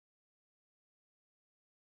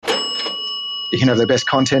You can have the best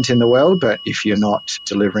content in the world, but if you're not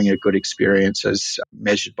delivering a good experience as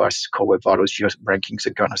measured by Core Web Vitals, your rankings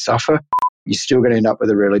are going to suffer. You're still going to end up with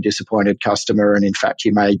a really disappointed customer, and in fact,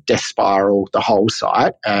 you may death spiral the whole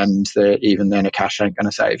site, and even then a cache ain't going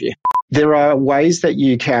to save you. There are ways that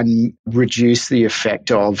you can reduce the effect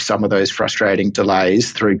of some of those frustrating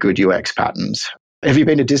delays through good UX patterns. Have you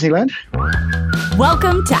been to Disneyland?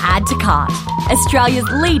 Welcome to Add to Cart, Australia's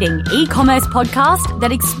leading e-commerce podcast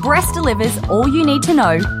that express delivers all you need to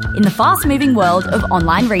know in the fast-moving world of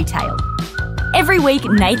online retail. Every week,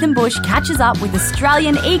 Nathan Bush catches up with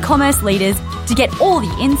Australian e-commerce leaders to get all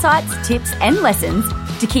the insights, tips and lessons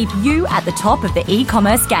to keep you at the top of the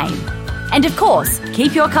e-commerce game. And of course,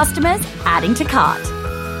 keep your customers adding to cart.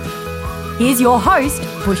 Here's your host,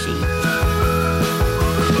 Bushy.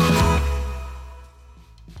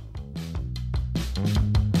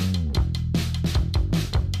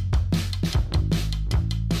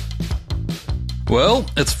 Well,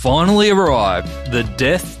 it's finally arrived, the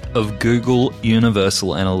death of Google Universal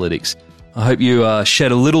Analytics. I hope you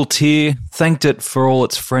shed a little tear, thanked it for all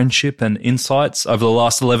its friendship and insights over the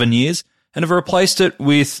last 11 years, and have replaced it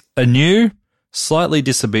with a new, slightly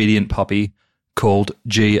disobedient puppy called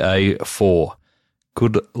GA4.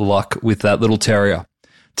 Good luck with that little terrier.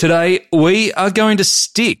 Today, we are going to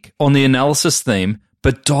stick on the analysis theme,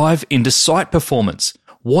 but dive into site performance.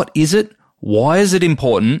 What is it? Why is it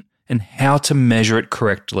important? And how to measure it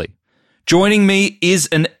correctly. Joining me is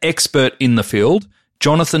an expert in the field,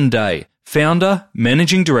 Jonathan Day, founder,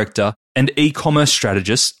 managing director, and e-commerce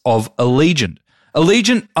strategist of Aligent.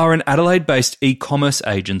 Aligent are an Adelaide-based e-commerce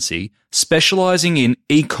agency specializing in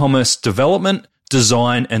e-commerce development,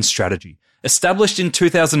 design, and strategy. Established in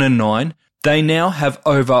 2009, they now have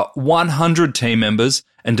over 100 team members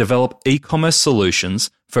and develop e-commerce solutions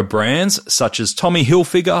for brands such as Tommy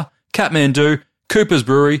Hilfiger, Kathmandu, Cooper's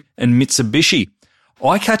Brewery, and Mitsubishi.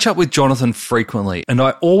 I catch up with Jonathan frequently, and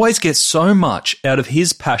I always get so much out of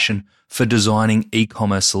his passion for designing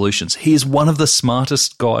e-commerce solutions. He is one of the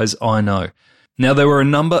smartest guys I know. Now, there were a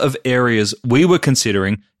number of areas we were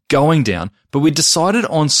considering going down, but we decided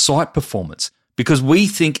on site performance because we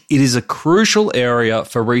think it is a crucial area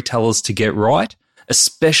for retailers to get right,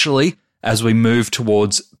 especially as we move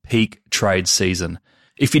towards peak trade season.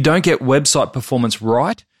 If you don't get website performance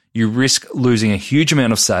right, you risk losing a huge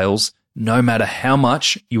amount of sales, no matter how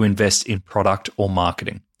much you invest in product or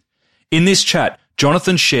marketing. In this chat,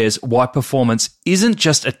 Jonathan shares why performance isn't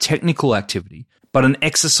just a technical activity, but an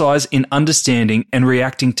exercise in understanding and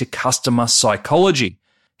reacting to customer psychology.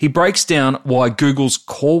 He breaks down why Google's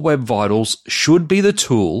Core Web Vitals should be the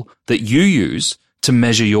tool that you use to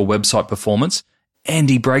measure your website performance, and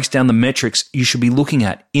he breaks down the metrics you should be looking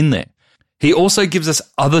at in there. He also gives us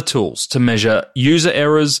other tools to measure user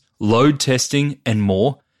errors, load testing, and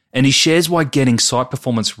more. And he shares why getting site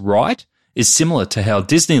performance right is similar to how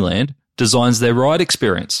Disneyland designs their ride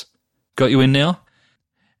experience. Got you in now?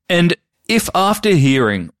 And if after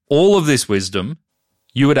hearing all of this wisdom,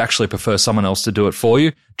 you would actually prefer someone else to do it for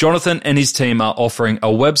you, Jonathan and his team are offering a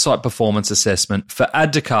website performance assessment for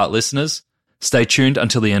Add to Cart listeners. Stay tuned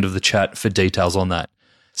until the end of the chat for details on that.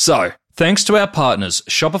 So, thanks to our partners,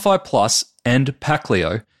 Shopify Plus and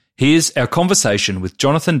Paclio, here's our conversation with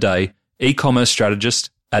Jonathan Day, e-commerce strategist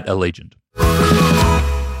at Aligent.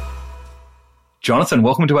 Jonathan,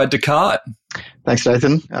 welcome to Add to Cart. Thanks,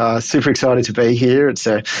 Nathan. Super excited to be here. It's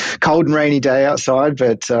a cold and rainy day outside,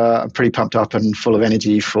 but I'm pretty pumped up and full of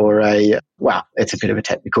energy for it's a bit of a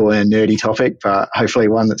technical and nerdy topic, but hopefully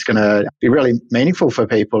one that's going to be really meaningful for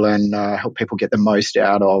people and help people get the most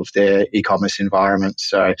out of their e-commerce environment.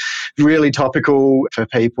 So really topical for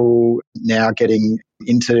people now getting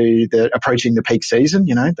into approaching the peak season.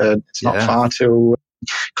 It's not far till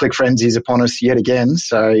click frenzy is upon us yet again.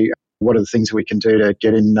 So what are the things that we can do to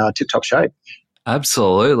get in tip-top shape?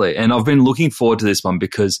 Absolutely. And I've been looking forward to this one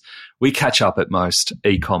because we catch up at most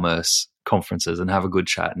e-commerce conferences and have a good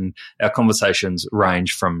chat, and our conversations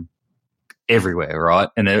range from everywhere, right?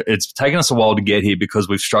 And it's taken us a while to get here because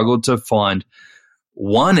we've struggled to find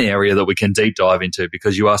one area that we can deep dive into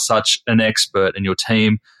because you are such an expert and your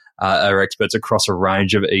team are experts across a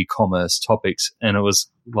range of e-commerce topics. And it was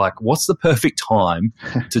like, what's the perfect time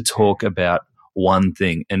to talk about one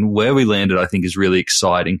thing? And where we landed, I think, is really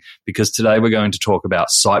exciting because today we're going to talk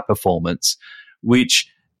about site performance, which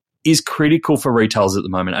is critical for retailers at the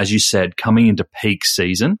moment. As you said, coming into peak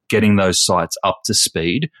season, getting those sites up to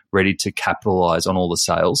speed, ready to capitalize on all the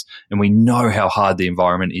sales. And we know how hard the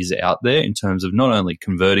environment is out there in terms of not only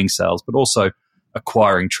converting sales, but also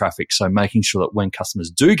acquiring traffic. So making sure that when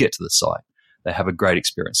customers do get to the site, they have a great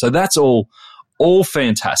experience. So that's all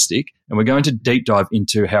fantastic. And we're going to deep dive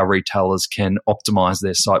into how retailers can optimize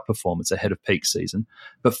their site performance ahead of peak season.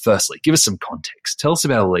 But firstly, give us some context. Tell us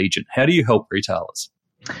about Aligent. How do you help retailers?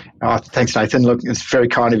 Oh, thanks, Nathan. Look, it's very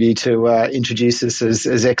kind of you to introduce us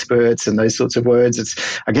as experts and those sorts of words. It's,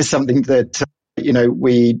 I guess, something that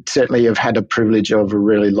we certainly have had a privilege of a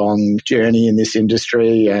really long journey in this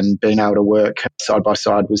industry and being able to work side by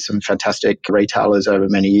side with some fantastic retailers over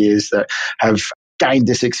many years that have gained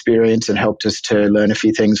this experience and helped us to learn a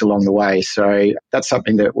few things along the way. So that's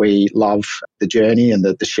something that we love, the journey and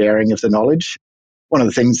the sharing of the knowledge. One of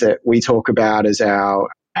the things that we talk about is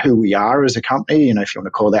who we are as a company. If you want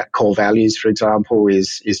to call that core values, for example,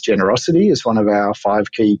 is generosity is one of our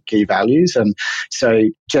 5 key values. And so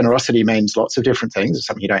generosity means lots of different things. It's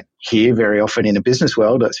something you don't hear very often in a business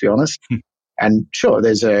world, let's be honest. And sure,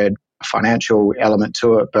 there's a financial element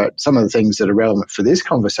to it, but some of the things that are relevant for this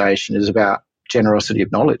conversation is about generosity of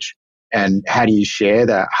knowledge. And how do you share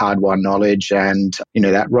that hard-won knowledge? And,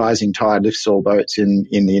 that rising tide lifts all boats in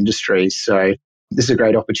the industry. So this is a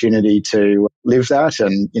great opportunity to live that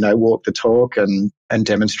and, walk the talk and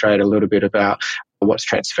demonstrate a little bit about what's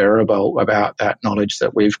transferable about that knowledge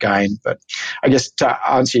that we've gained. But I guess to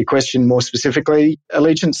answer your question more specifically,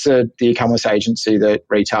 Aligent's the e-commerce agency that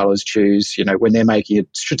retailers choose, when they're making a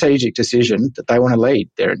strategic decision that they want to lead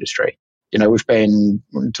their industry. We've been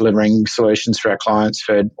delivering solutions for our clients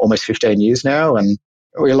for almost 15 years now, and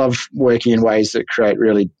we love working in ways that create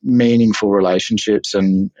really meaningful relationships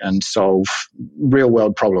and solve real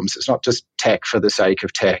world problems. It's not just tech for the sake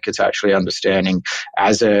of tech. It's actually understanding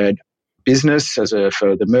as a business,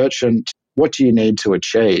 for the merchant, what do you need to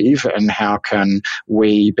achieve and how can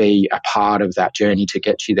we be a part of that journey to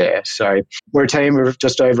get you there? So we're a team of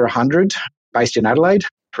just over 100 based in Adelaide,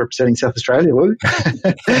 representing South Australia.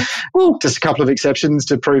 Just a couple of exceptions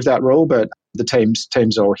to prove that rule, but the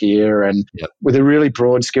team's all here and with a really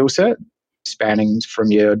broad skill set, spanning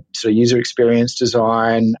from your sort of user experience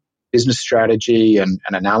design, business strategy and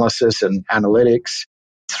analysis and analytics,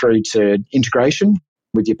 through to integration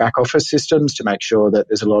with your back office systems to make sure that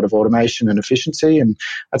there's a lot of automation and efficiency. And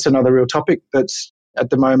that's another real topic that's at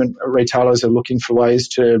the moment, retailers are looking for ways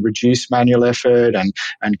to reduce manual effort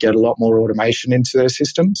and get a lot more automation into their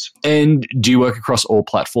systems. And do you work across all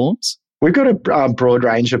platforms? We've got a broad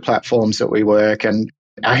range of platforms that we work, and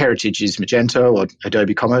our heritage is Magento or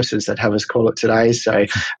Adobe Commerce, as they'd have us call it today. So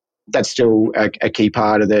that's still a key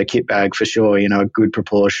part of the kit bag for sure. A good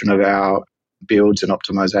proportion of our builds and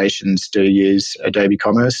optimizations do use Adobe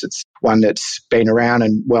Commerce. It's one that's been around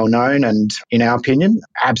and well known, and in our opinion,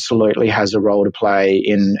 absolutely has a role to play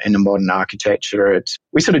in a modern architecture.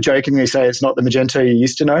 We sort of jokingly say it's not the Magento you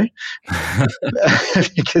used to know,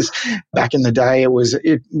 because back in the day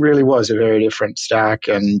it really was a very different stack,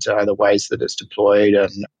 and the ways that it's deployed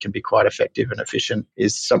and can be quite effective and efficient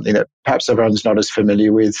is something that perhaps everyone's not as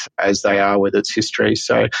familiar with as they are with its history.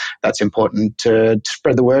 So that's important to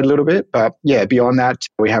spread the word a little bit. But beyond that,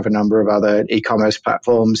 we have a number of other e-commerce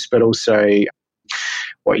platforms, but also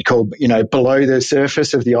what you call, below the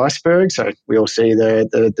surface of the iceberg. So we all see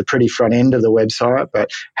the pretty front end of the website, but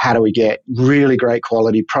how do we get really great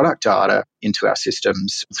quality product data into our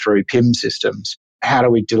systems through PIM systems? How do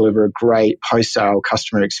we deliver a great post-sale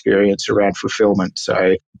customer experience around fulfillment?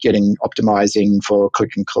 So optimizing for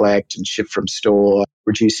click and collect and ship from store,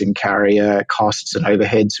 reducing carrier costs and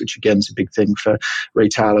overheads, which again is a big thing for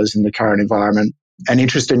retailers in the current environment. And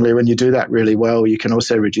interestingly, when you do that really well, you can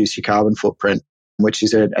also reduce your carbon footprint, which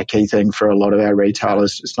is a key thing for a lot of our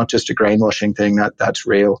retailers. It's not just a greenwashing thing, that's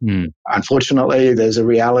real. Unfortunately, there's a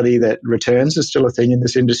reality that returns is still a thing in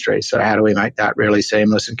this industry. So how do we make that really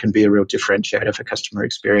seamless and can be a real differentiator for customer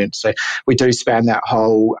experience? So we do span that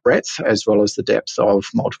whole breadth as well as the depth of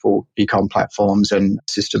multiple e-com platforms and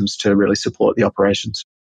systems to really support the operations.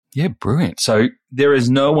 Yeah, brilliant. So there is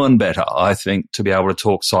no one better, I think, to be able to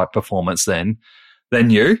talk site performance than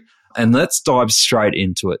you. And let's dive straight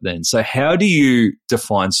into it then. So how do you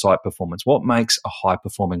define site performance? What makes a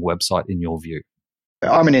high-performing website in your view?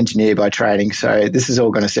 I'm an engineer by training, so this is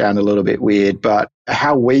all going to sound a little bit weird, but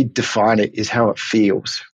how we define it is how it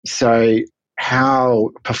feels. So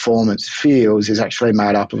how performance feels is actually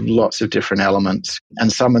made up of lots of different elements.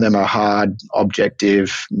 And some of them are hard,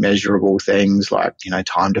 objective, measurable things like,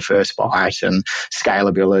 time to first byte and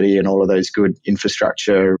scalability and all of those good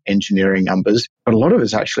infrastructure engineering numbers. But a lot of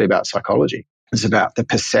it's actually about psychology. It's about the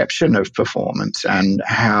perception of performance and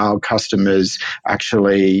how customers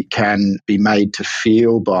actually can be made to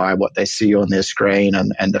feel by what they see on their screen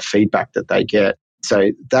and the feedback that they get.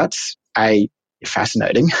 So that's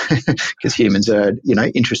fascinating because humans are,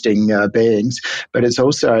 interesting beings, but it's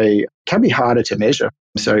also can be harder to measure.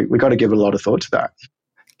 So we've got to give a lot of thought to that.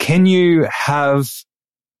 Can you have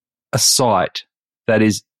a site that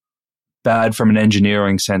is bad from an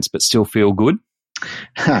engineering sense but still feel good?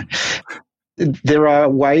 There are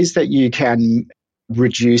ways that you can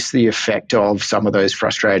reduce the effect of some of those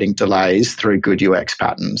frustrating delays through good UX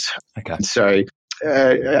patterns. Okay. So,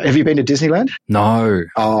 have you been to Disneyland? No.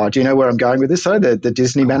 Oh, do you know where I'm going with this, though? The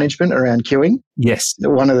Disney management around queuing? Yes.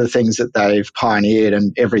 One of the things that they've pioneered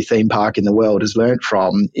and every theme park in the world has learnt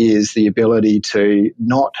from is the ability to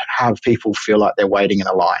not have people feel like they're waiting in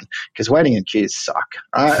a line, because waiting in queues suck,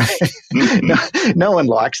 right? No one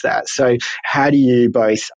likes that. So how do you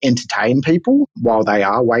both entertain people while they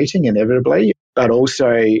are waiting inevitably, but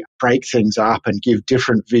also break things up and give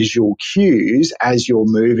different visual cues as you're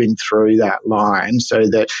moving through that line so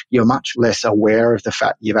that you're much less aware of the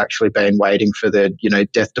fact you've actually been waiting for the,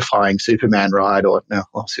 death-defying Superman ride, or no,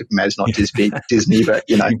 well, Superman's not Disney, but,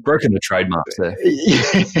 You've broken the trademarks there.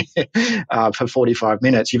 For 45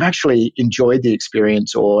 minutes. You've actually enjoyed the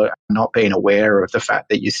experience or not been aware of the fact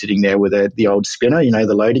that you're sitting there with the old spinner,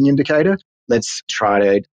 the loading indicator. Let's try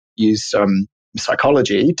to use some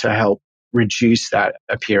psychology to help reduce that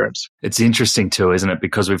appearance. It's interesting too, isn't it?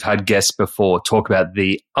 Because we've had guests before talk about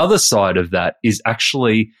the other side of that is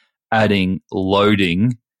actually adding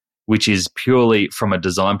loading, which is purely from a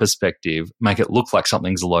design perspective, make it look like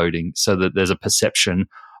something's loading so that there's a perception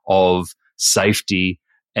of safety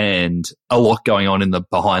and a lot going on in the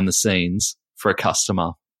behind the scenes for a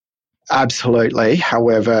customer. Absolutely.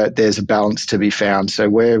 However, there's a balance to be found. So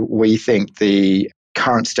where we think the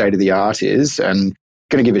current state of the art is, and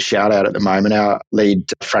going to give a shout out at the moment. Our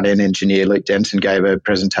lead front end engineer, Luke Denton, gave a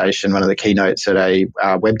presentation, one of the keynotes at a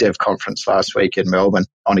web dev conference last week in Melbourne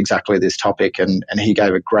on exactly this topic. And he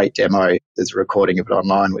gave a great demo. There's a recording of it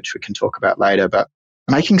online, which we can talk about later. But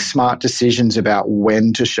making smart decisions about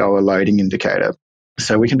when to show a loading indicator,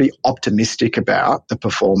 so we can be optimistic about the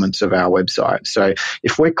performance of our website. So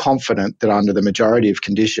if we're confident that under the majority of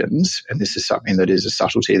conditions, and this is something that is a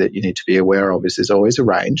subtlety that you need to be aware of, is there's always a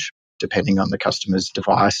range, depending on the customer's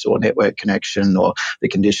device or network connection or the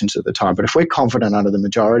conditions at the time. But if we're confident under the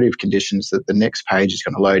majority of conditions that the next page is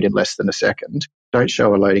going to load in less than a second, don't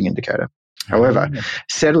show a loading indicator. However,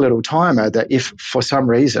 set a little timer that if for some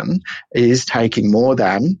reason it is taking more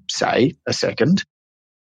than, say, a second,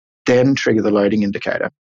 then trigger the loading indicator.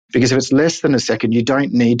 Because if it's less than a second, you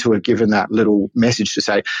don't need to have given that little message to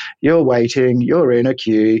say, you're waiting, you're in a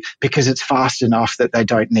queue, because it's fast enough that they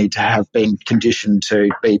don't need to have been conditioned to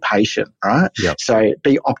be patient, right? Yep. So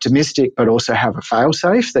be optimistic, but also have a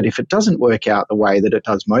fail-safe that if it doesn't work out the way that it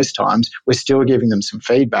does most times, we're still giving them some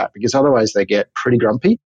feedback, because otherwise they get pretty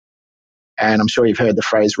grumpy. And I'm sure you've heard the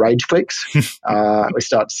phrase rage clicks. We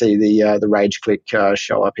start to see the rage click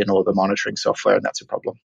show up in all the monitoring software, and that's a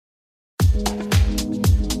problem.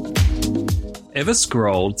 Ever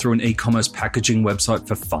scrolled through an e-commerce packaging website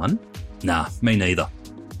for fun? Nah, me neither.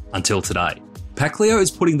 Until today. Packleo is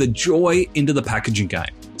putting the joy into the packaging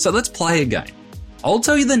game. So let's play a game. I'll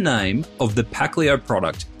tell you the name of the Packleo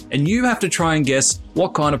product, and you have to try and guess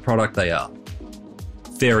what kind of product they are.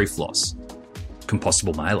 Fairy floss.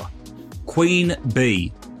 Compostable mailer. Queen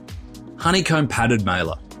bee. Honeycomb padded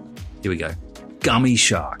mailer. Here we go. Gummy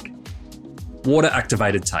shark. Water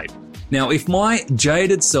activated tape. Now, if my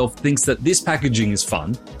jaded self thinks that this packaging is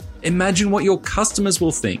fun, imagine what your customers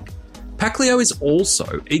will think. Packleo is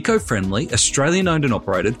also eco-friendly, Australian-owned and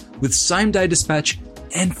operated, with same-day dispatch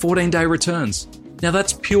and 14-day returns. Now,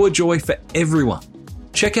 that's pure joy for everyone.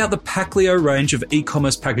 Check out the Packleo range of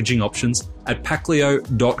e-commerce packaging options at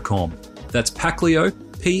packleo.com. That's Packleo,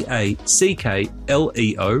 P-A-C-K-L-E-O,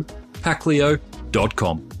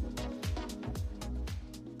 packleo.com.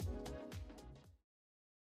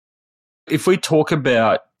 If we talk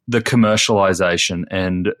about the commercialization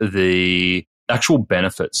and the actual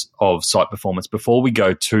benefits of site performance before we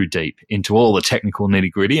go too deep into all the technical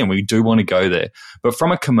nitty-gritty, and we do want to go there, but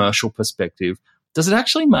from a commercial perspective, does it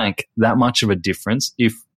actually make that much of a difference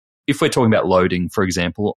if we're talking about loading, for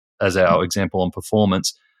example, as our example on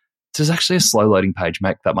performance, does actually a slow loading page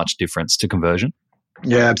make that much difference to conversion?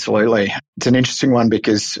 Yeah, absolutely. It's an interesting one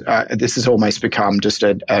because this has almost become just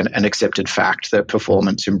an accepted fact that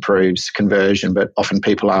performance improves conversion, but often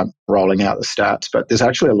people aren't rolling out the stats. But there's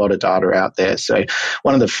actually a lot of data out there. So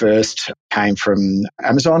one of the first came from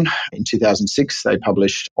Amazon in 2006. They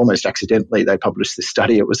published, almost accidentally, this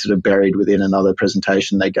study. It was sort of buried within another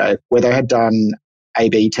presentation they gave, where they had done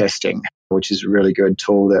A/B testing, which is a really good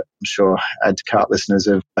tool that I'm sure Add to Cart listeners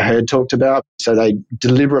have heard talked about. So they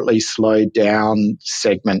deliberately slowed down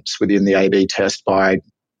segments within the A/B test by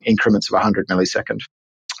increments of 100 milliseconds.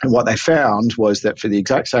 And what they found was that for the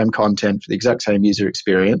exact same content, for the exact same user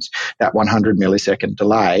experience, that 100 millisecond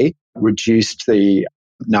delay reduced the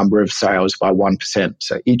number of sales by 1%.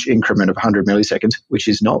 So each increment of 100 milliseconds, which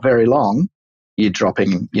is not very long, you're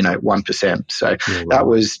dropping, 1%. So that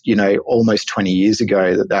was, almost 20 years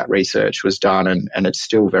ago that research was done, and it's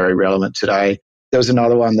still very relevant today. There was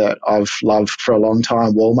another one that I've loved for a long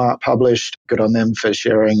time. Walmart published. Good on them for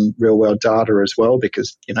sharing real-world data as well,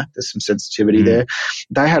 because, there's some sensitivity there.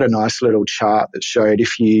 They had a nice little chart that showed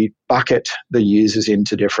if you bucket the users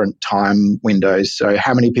into different time windows, so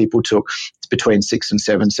how many people took between 6 and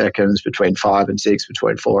 7 seconds, between 5 and 6,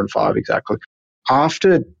 between 4 and 5 exactly.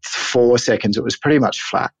 After 4 seconds, it was pretty much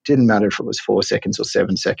flat. Didn't matter if it was 4 seconds or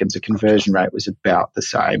 7 seconds. The conversion rate was about the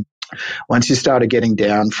same. Once you started getting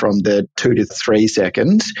down from the 2 to 3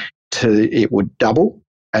 seconds, it would double.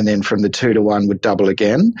 And then from the 2 to 1 would double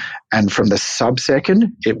again. And from the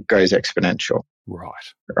sub-second, it goes exponential.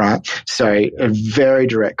 Right. So a very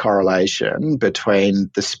direct correlation between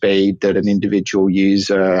the speed that an individual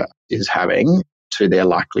user is having to their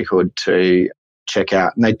likelihood to check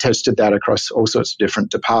out. And they tested that across all sorts of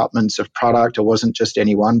different departments of product. It wasn't just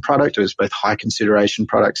any one product. It was both high consideration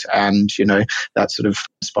products and, that sort of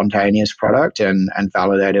spontaneous product, and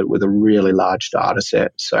validated it with a really large data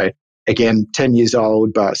set. So again, 10 years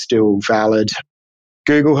old, but still valid.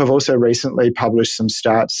 Google have also recently published some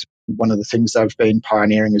stats. One of the things they've been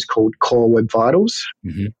pioneering is called Core Web Vitals,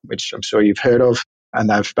 which I'm sure you've heard of. And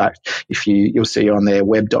they've backed, you'll see on their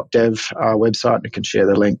web.dev website, and I can share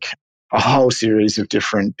the link, a whole series of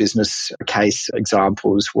different business case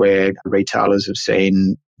examples where retailers have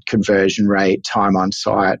seen conversion rate, time on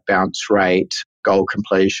site, bounce rate, goal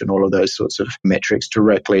completion, all of those sorts of metrics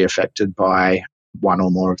directly affected by one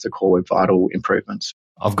or more of the Core Web Vital improvements.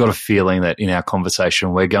 I've got a feeling that in our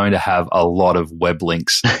conversation, we're going to have a lot of web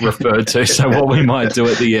links referred to. So what we might do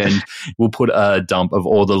at the end, we'll put a dump of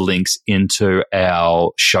all the links into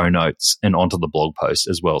our show notes and onto the blog post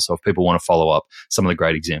as well. So if people want to follow up some of the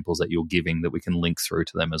great examples that you're giving, that we can link through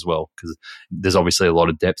to them as well, because there's obviously a lot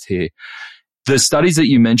of depth here. The studies that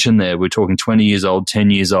you mentioned there, we're talking 20 years old,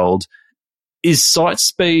 10 years old. Is site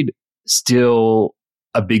speed still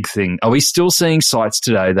a big thing? Are we still seeing sites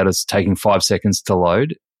today that is taking 5 seconds to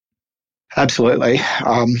load? Absolutely.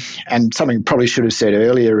 And something probably should have said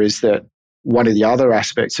earlier is that one of the other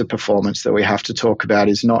aspects of performance that we have to talk about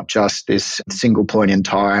is not just this single point in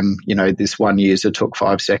time, this one user took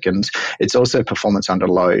 5 seconds. It's also performance under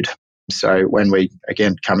load. So when we,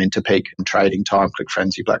 again, come into peak trading time, Click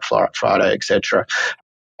Frenzy, Black Friday, etc.,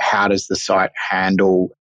 how does the site handle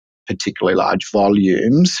particularly large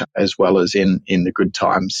volumes as well as in the good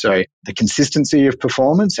times? So the consistency of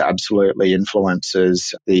performance absolutely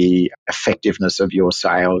influences the effectiveness of your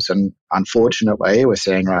sales. And unfortunately, we're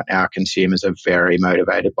seeing right now consumers are very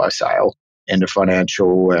motivated by sale. End of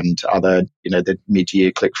Financial and other, the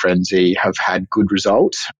mid-year Click Frenzy have had good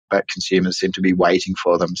results, but consumers seem to be waiting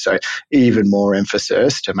for them. So even more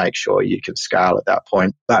emphasis to make sure you can scale at that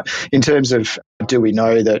point. But in terms of, do we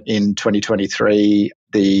know that in 2023,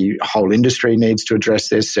 the whole industry needs to address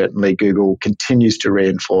this? Certainly Google continues to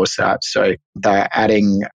reinforce that. So they're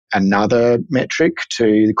adding another metric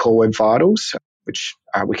to the Core Web Vitals, which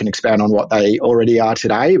we can expand on what they already are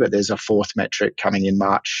today, but there's a fourth metric coming in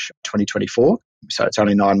March 2024. So it's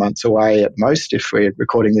only 9 months away at most if we're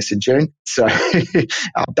recording this in June. So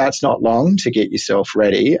that's not long to get yourself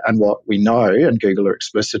ready. And what we know, and Google are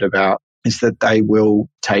explicit about, is that they will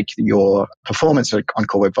take your performance on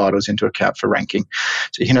Core Web Vitals into account for ranking.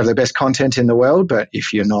 So you can have the best content in the world, but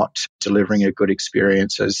if you're not delivering a good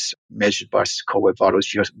experience as measured by Core Web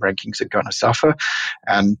Vitals, your rankings are going to suffer.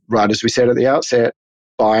 And right as we said at the outset,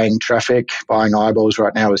 buying traffic, buying eyeballs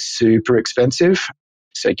right now is super expensive.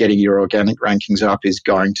 So getting your organic rankings up is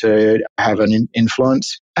going to have an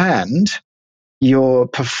influence. And your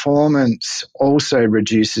performance also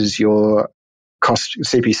reduces your cost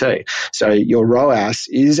CPC. So your ROAS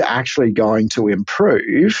is actually going to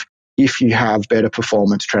improve if you have better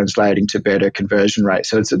performance translating to better conversion rate.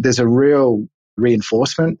 So there's a real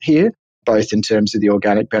reinforcement here, both in terms of the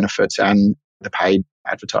organic benefits and the paid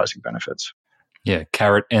advertising benefits. Yeah,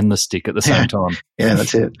 carrot and the stick at the same time. Yeah,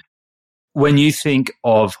 that's it. When you think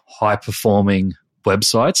of high-performing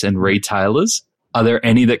websites and retailers, are there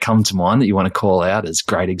any that come to mind that you want to call out as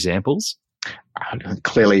great examples?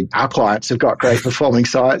 Clearly, our clients have got great performing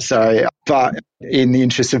sites. But in the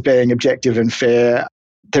interest of being objective and fair,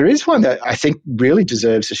 there is one that I think really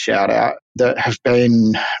deserves a shout out that have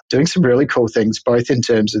been doing some really cool things, both in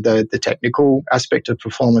terms of the technical aspect of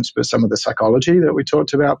performance, but some of the psychology that we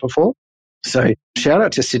talked about before. So shout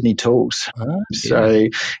out to Sydney Tools. So Yeah.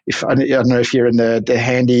 if I don't know if you're in the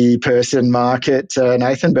handy person market,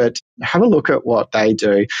 Nathan, but have a look at what they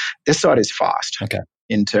do. Their site is fast. Okay.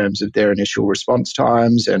 In terms of their initial response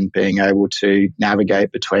times and being able to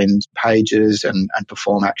navigate between pages and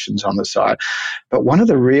perform actions on the site. But one of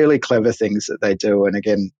the really clever things that they do, and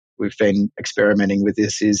again, we've been experimenting with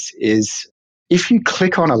this, is if you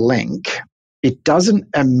click on a link, it doesn't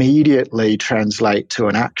immediately translate to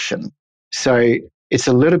an action. So it's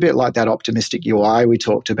a little bit like that optimistic UI we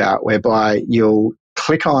talked about, whereby you'll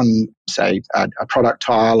click on, say, a product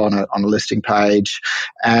tile on a listing page,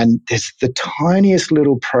 and there's the tiniest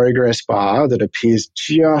little progress bar that appears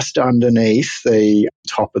just underneath the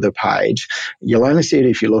top of the page. You'll only see it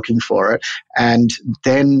if you're looking for it, and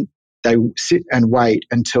then they sit and wait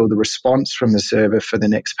until the response from the server for the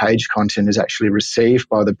next page content is actually received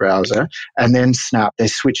by the browser, and then snap, they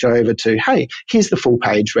switch over to, hey, here's the full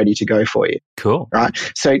page ready to go for you. Cool. Right?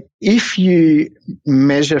 So if you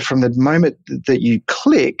measure from the moment that you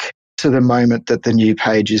click to the moment that the new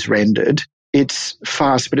page is rendered, it's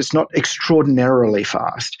fast, but it's not extraordinarily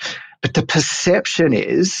fast. But the perception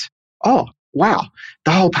is, oh, wow,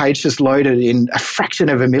 the whole page just loaded in a fraction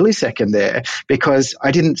of a millisecond there because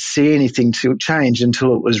I didn't see anything to change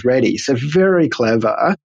until it was ready. So very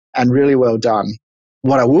clever and really well done.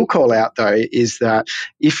 What I will call out, though, is that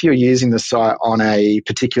if you're using the site on a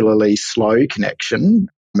particularly slow connection,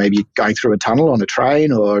 maybe going through a tunnel on a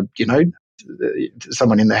train, or,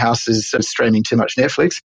 someone in the house is streaming too much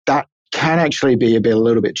Netflix, that can actually be a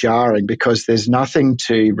little bit jarring because there's nothing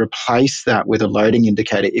to replace that with a loading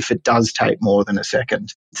indicator if it does take more than a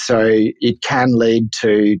second. So it can lead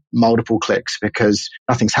to multiple clicks because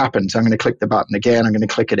nothing's happened. So I'm going to click the button again, I'm going to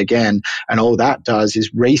click it again, and all that does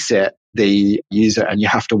is reset the user, and you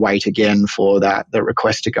have to wait again for the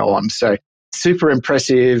request to go on. So super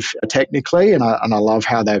impressive technically, and I love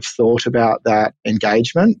how they've thought about that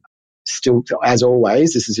engagement. Still, as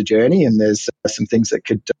always, this is a journey, and there's some things that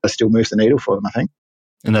could still move the needle for them, I think.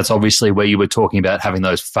 And that's obviously where you were talking about having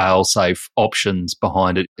those fail-safe options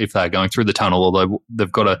behind it if they're going through the tunnel, although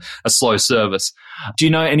they've got a slow service. Do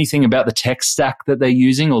you know anything about the tech stack that they're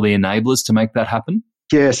using or the enablers to make that happen?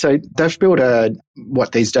 Yeah, so they've built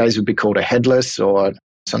what these days would be called a headless, or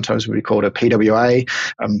sometimes would be called a PWA.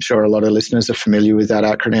 I'm sure a lot of listeners are familiar with that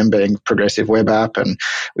acronym, being Progressive Web App, and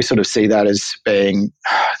we sort of see that as being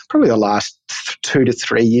probably the last 2 to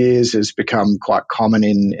 3 years has become quite common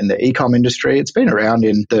in the e-com industry. It's been around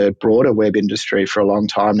in the broader web industry for a long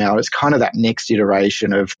time now. It's kind of that next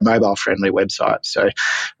iteration of mobile-friendly websites. So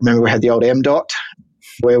remember we had the old M-Dot,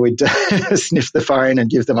 where we'd sniff the phone and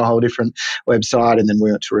give them a whole different website, and then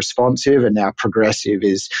we went to responsive, and now progressive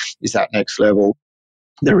is that next level.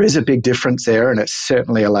 There is a big difference there, and it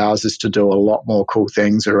certainly allows us to do a lot more cool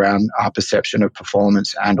things around our perception of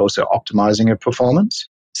performance and also optimizing of performance.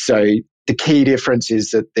 So the key difference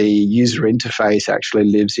is that the user interface actually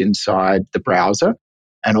lives inside the browser,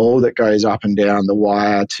 and all that goes up and down the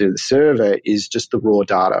wire to the server is just the raw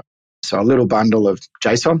data. So a little bundle of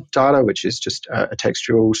JSON data, which is just a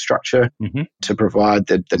textual structure to provide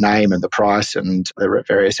the name and the price and the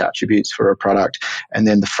various attributes for a product. And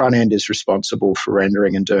then the front end is responsible for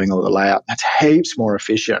rendering and doing all the layout. That's heaps more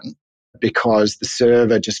efficient because the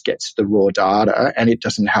server just gets the raw data and it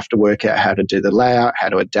doesn't have to work out how to do the layout, how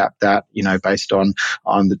to adapt that, based on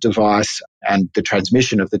the device. And the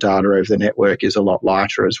transmission of the data over the network is a lot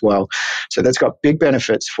lighter as well. So that's got big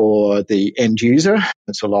benefits for the end user.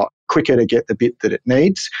 It's a lot quicker to get the bit that it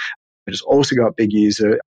needs. It's also got big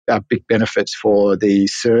benefits for the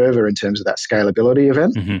server in terms of that scalability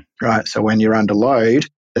event, right? So when you're under load,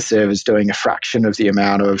 the server's doing a fraction of the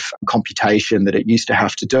amount of computation that it used to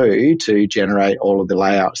have to do to generate all of the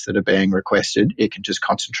layouts that are being requested. It can just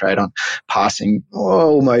concentrate on passing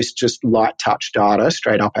almost just light touch data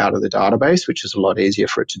straight up out of the database, which is a lot easier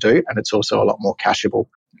for it to do. And it's also a lot more cacheable.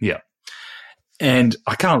 Yeah. And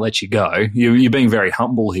I can't let you go. You're being very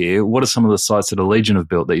humble here. What are some of the sites that Aligent have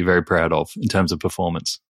built that you're very proud of in terms of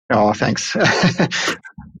performance? Oh, thanks.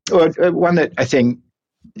 Well, one that I think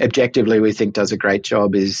objectively we think does a great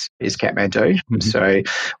job is Kathmandu. So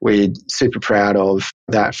we're super proud of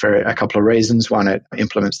that for a couple of reasons. One, it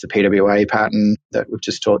implements the PWA pattern that we've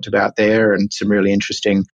just talked about there, and some really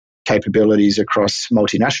interesting capabilities across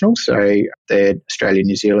multinationals. So they're Australia,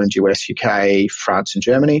 New Zealand, US, UK, France and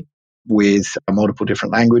Germany, with multiple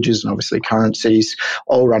different languages and obviously currencies,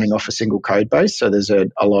 all running off a single code base. So there's a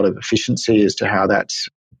lot of efficiency as to how that's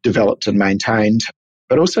developed and maintained,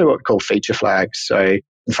 but also what we call feature flags. So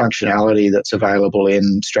functionality that's available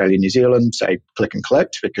in Australia, New Zealand, say click and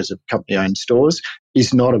collect because of company-owned stores,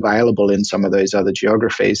 is not available in some of those other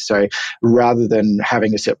geographies. So rather than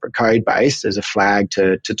having a separate code base, there's a flag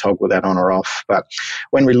to toggle that on or off. But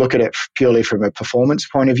when we look at it purely from a performance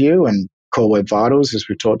point of view, and Core Web Vitals, as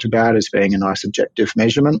we've talked about, as being a nice objective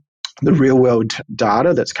measurement, the real-world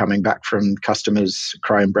data that's coming back from customers'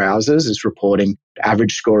 Chrome browsers is reporting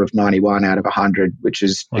average score of 91 out of 100, which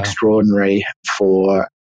is extraordinary for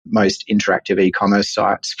most interactive e-commerce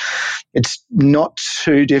sites. It's not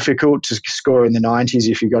too difficult to score in the 90s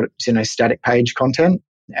if you've got static page content,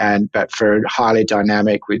 but for highly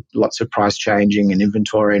dynamic with lots of price changing and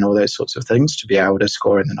inventory and all those sorts of things, to be able to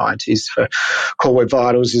score in the 90s for Core Web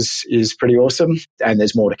Vitals is pretty awesome, and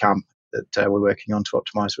there's more to come that we're working on to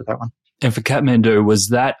optimize with that one. And for Kathmandu, was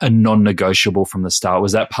that a non-negotiable from the start?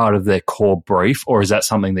 Was that part of their core brief, or is that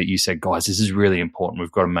something that you said, guys, this is really important,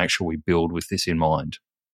 we've got to make sure we build with this in mind?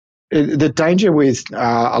 The danger with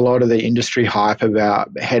a lot of the industry hype about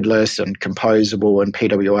headless and composable and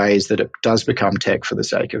PWA is that it does become tech for the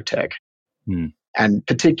sake of tech. And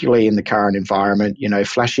particularly in the current environment,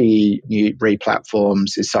 flashy new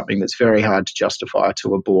re-platforms is something that's very hard to justify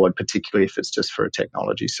to a board, particularly if it's just for a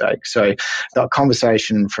technology's sake. So that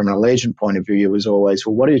conversation from an Aligent point of view was always,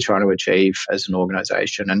 well, what are you trying to achieve as an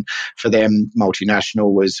organization? And for them,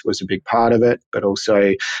 multinational was a big part of it, but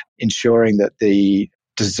also ensuring that the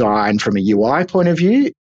design from a UI point of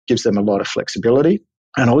view gives them a lot of flexibility,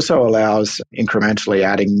 and also allows incrementally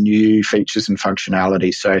adding new features and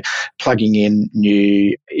functionality. So plugging in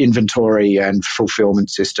new inventory and fulfillment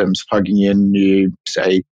systems, plugging in new,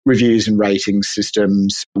 say, reviews and rating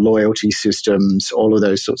systems, loyalty systems, all of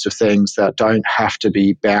those sorts of things that don't have to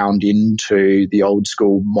be bound into the old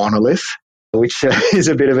school monolith, which is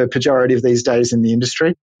a bit of a pejorative these days in the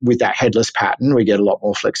industry. With that headless pattern, we get a lot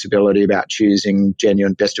more flexibility about choosing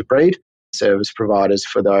genuine best of breed service providers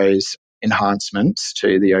for those enhancements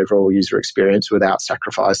to the overall user experience without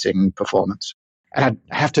sacrificing performance. And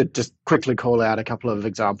I have to just quickly call out a couple of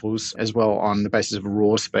examples as well on the basis of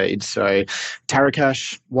raw speed. So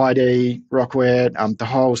Taracash, YD, Rockware, the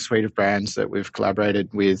whole suite of brands that we've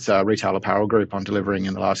collaborated with Retail Apparel Group on delivering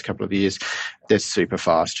in the last couple of years, they're super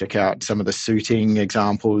fast. Check out some of the suiting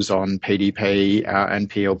examples on PDP and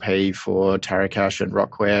PLP for Taracash and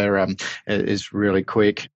Rockware is really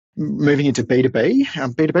quick. Moving into B2B,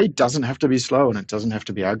 B2B doesn't have to be slow and it doesn't have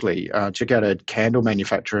to be ugly. Check out a candle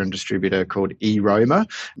manufacturer and distributor called eRoma,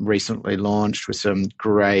 recently launched with some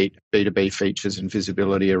great B2B features and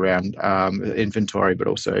visibility around inventory, but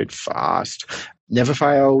also fast. Never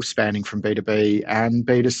fail, spanning from B2B and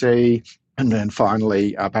B2C. And then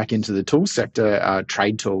finally, back into the tools sector,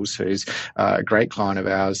 Trade Tools, who's a great client of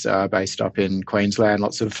ours based up in Queensland,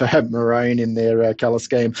 lots of maroon in their colour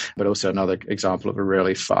scheme, but also another example of a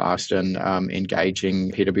really fast and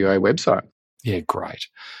engaging PWA website. Yeah, great.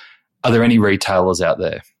 Are there any retailers out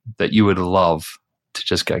there that you would love to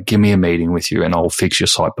just go, give me a meeting with you and I'll fix your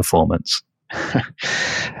site performance?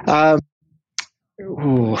 None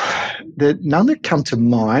that come to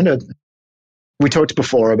mind. We talked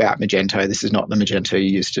before about Magento. This is not the Magento you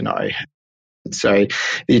used to know. So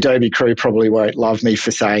the Adobe crew probably won't love me for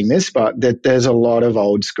saying this, but there's a lot of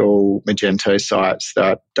old school Magento sites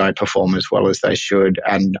that don't perform as well as they should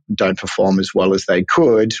and don't perform as well as they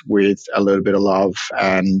could with a little bit of love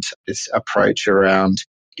and this approach around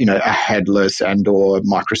a headless and or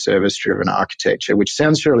microservice-driven architecture, which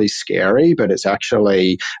sounds really scary, but it's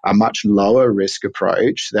actually a much lower risk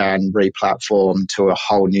approach than re-platform to a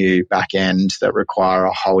whole new back end that require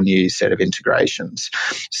a whole new set of integrations.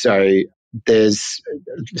 So there's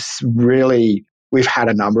really, we've had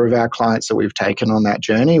a number of our clients that we've taken on that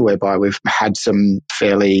journey whereby we've had some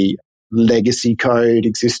fairly legacy code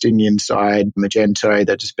existing inside Magento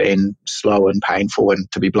that has been slow and painful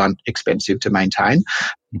and, to be blunt, expensive to maintain,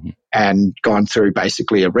 and gone through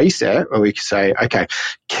basically a reset where we can say, okay,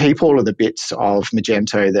 keep all of the bits of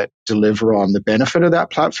Magento that deliver on the benefit of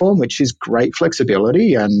that platform, which is great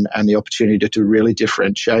flexibility and the opportunity to really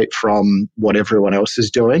differentiate from what everyone else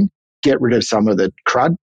is doing. Get rid of some of the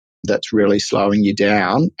crud that's really slowing you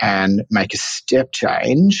down and make a step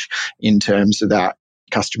change in terms of that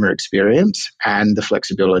customer experience and the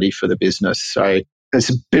flexibility for the business. So it's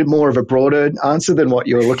a bit more of a broader answer than what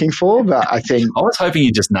you were looking for, but I think... I was hoping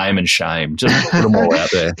you'd just name and shame, just put them all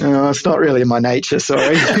out there. It's not really in my nature,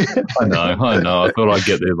 sorry. I know. I thought I'd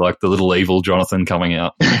get there like the little evil Jonathan coming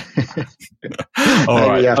out.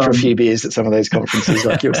 Maybe after a few beers at some of those conferences,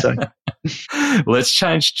 like you were saying. Let's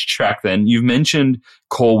change track then. You've mentioned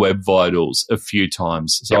Core Web Vitals a few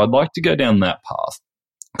times, so I'd like to go down that path.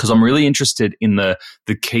 because I'm really interested in the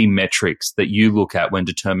key metrics that you look at when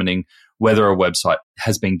determining whether a website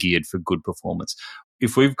has been geared for good performance.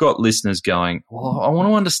 If we've got listeners going, well, I want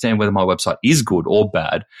to understand whether my website is good or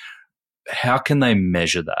bad, how can they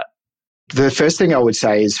measure that? The first thing I would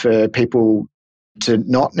say is for people to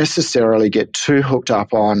not necessarily get too hooked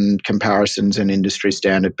up on comparisons and industry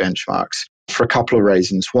standard benchmarks for a couple of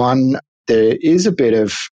reasons. One, there is a bit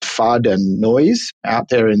of FUD and noise out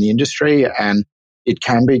there in the industry, and it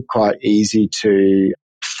can be quite easy to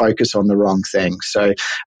focus on the wrong thing. So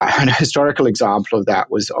a historical example of that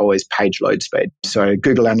was always page load speed. So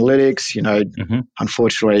Google Analytics,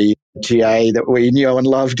 unfortunately, GA that we knew and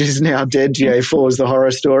loved is now dead. GA4 is the horror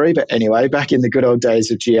story. But anyway, back in the good old days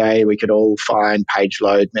of GA, we could all find page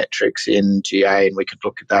load metrics in GA and we could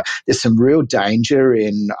look at that. There's some real danger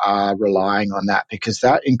in relying on that because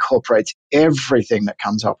that incorporates everything that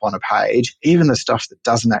comes up on a page, even the stuff that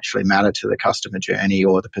doesn't actually matter to the customer journey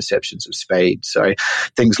or the perceptions of speed. So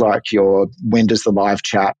things like when does the live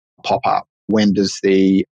chat pop up? When does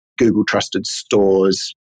the Google Trusted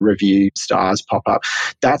Stores review stars pop up?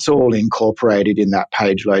 That's all incorporated in that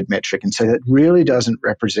page load metric. And so that really doesn't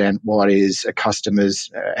represent what is a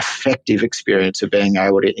customer's effective experience of being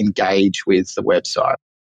able to engage with the website.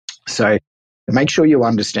 So make sure you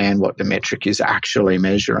understand what the metric is actually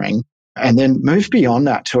measuring. And then move beyond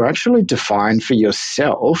that to actually define for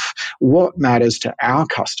yourself what matters to our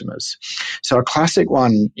customers. So a classic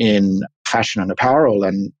one in fashion and apparel,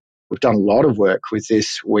 and we've done a lot of work with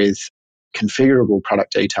this with configurable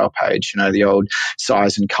product detail page, the old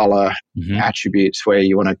size and color attributes where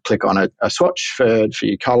you want to click on a swatch for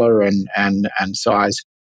your color and size.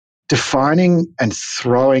 Defining and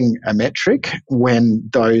throwing a metric when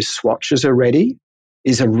those swatches are ready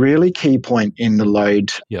is a really key point in the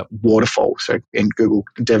load waterfall. So in Google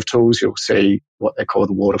DevTools, you'll see what they call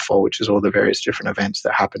the waterfall, which is all the various different events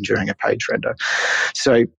that happen during a page render.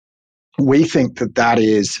 So we think that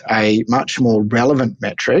is a much more relevant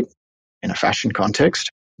metric in a fashion context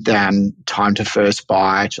than time to first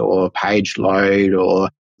byte or page load or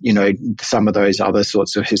some of those other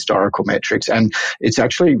sorts of historical metrics. And it's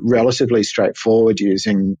actually relatively straightforward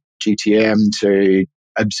using GTM to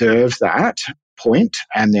observe that point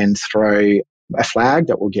and then throw a flag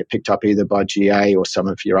that will get picked up either by GA or some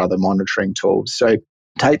of your other monitoring tools. So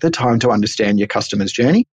take the time to understand your customer's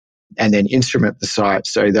journey and then instrument the site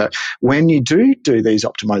so that when you do these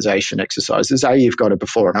optimization exercises, you've got a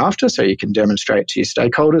before and after, so you can demonstrate to your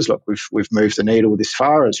stakeholders, look, we've moved the needle this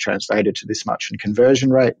far, it's translated to this much in conversion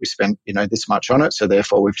rate, we spent this much on it, so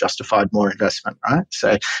therefore we've justified more investment, right?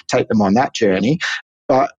 So take them on that journey,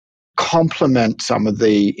 but complement some of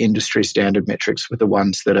the industry standard metrics with the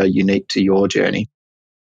ones that are unique to your journey.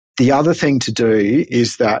 The other thing to do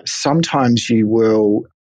is that sometimes you will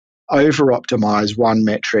over-optimize one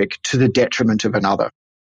metric to the detriment of another.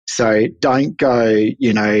 So don't go,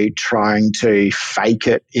 trying to fake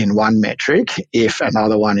it in one metric if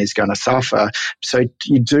another one is going to suffer. So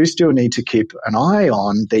you do still need to keep an eye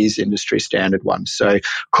on these industry standard ones. So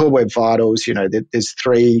Core Web Vitals, there's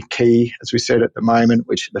three key, as we said at the moment,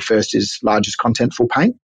 which the first is largest contentful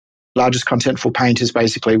paint. Largest contentful paint is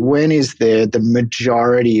basically when is there the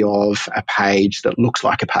majority of a page that looks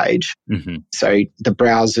like a page. So the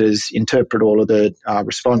browsers interpret all of the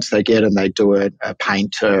response they get and they do a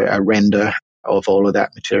paint, a render of all of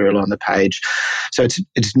that material on the page. So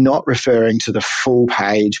it's not referring to the full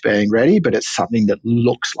page being ready, but it's something that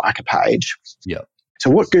looks like a page. Yeah. So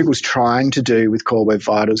what Google's trying to do with Core Web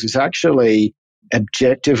Vitals is actually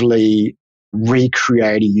objectively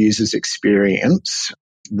recreate a user's experience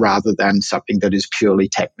rather than something that is purely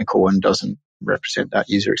technical and doesn't represent that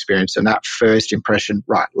user experience. And that first impression,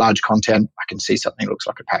 right, large content, I can see something looks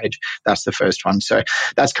like a page. That's the first one. So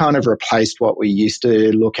that's kind of replaced what we used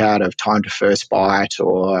to look at of time to first byte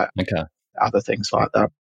or other things like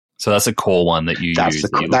that. So that's a core one that you use.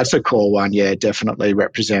 That's a core one, yeah, definitely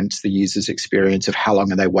represents the user's experience of how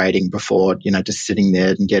long are they waiting before, just sitting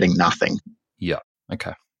there and getting nothing. Yeah,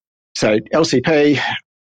 okay. So LCP,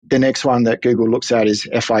 the next one that Google looks at is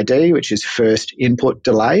FID, which is first input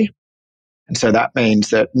delay. And so that means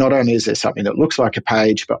that not only is there something that looks like a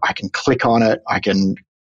page, but I can click on it, I can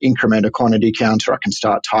increment a quantity counter, I can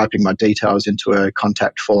start typing my details into a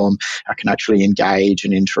contact form, I can actually engage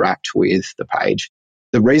and interact with the page.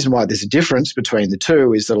 The reason why there's a difference between the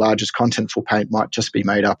two is the largest contentful paint might just be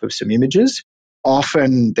made up of some images.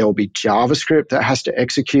 Often there'll be JavaScript that has to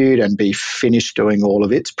execute and be finished doing all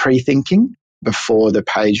of its pre-thinking before the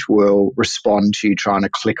page will respond to you trying to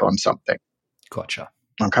click on something. Gotcha.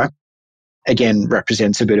 Okay. Again,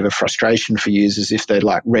 represents a bit of a frustration for users if they're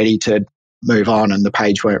ready to move on and the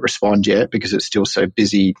page won't respond yet because it's still so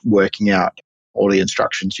busy working out all the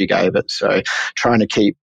instructions you gave it. So trying to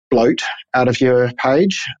keep bloat out of your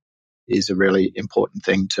page is a really important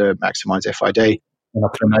thing to maximize FID. And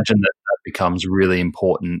I can imagine that becomes really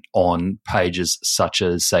important on pages such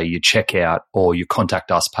as, say, your checkout or your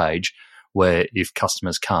contact us page, where if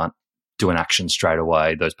customers can't do an action straight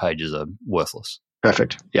away, those pages are worthless.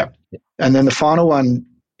 Perfect. Yeah. And then the final one,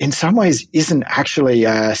 in some ways, isn't actually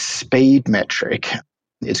a speed metric.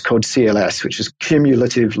 It's called CLS, which is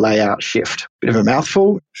cumulative layout shift. Bit of a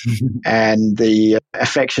mouthful. And the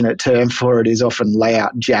affectionate term for it is often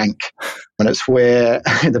layout jank. And it's where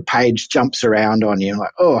the page jumps around on you.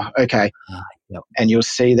 Like, oh, okay. Yep. And you'll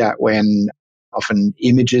see that when often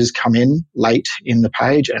images come in late in the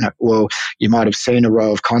page, and you might have seen a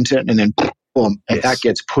row of content and then boom, Yes. that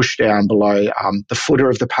gets pushed down below. The footer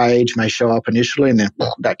of the page may show up initially and then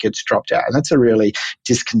that gets dropped out. And that's a really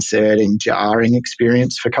disconcerting, jarring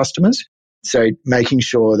experience for customers. So making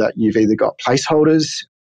sure that you've either got placeholders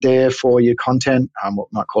there for your content, what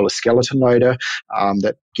we might call a skeleton loader,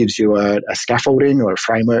 that gives you a scaffolding or a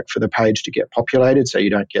framework for the page to get populated so you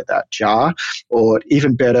don't get that jar. Or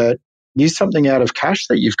even better, use something out of cache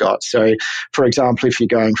that you've got. So, for example, if you're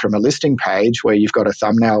going from a listing page where you've got a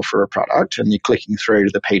thumbnail for a product and you're clicking through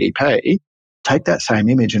to the PDP, take that same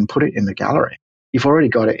image and put it in the gallery. You've already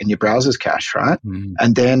got it in your browser's cache, right?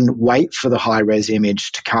 And then wait for the high-res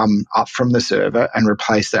image to come up from the server and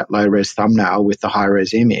replace that low-res thumbnail with the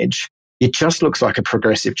high-res image. It just looks like a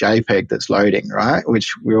progressive JPEG that's loading, right?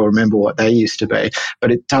 Which we'll remember what they used to be.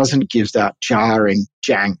 But it doesn't give that jarring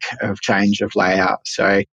jank of change of layout.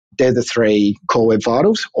 So they're the three core web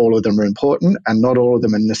vitals. All of them are important, and not all of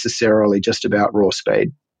them are necessarily just about raw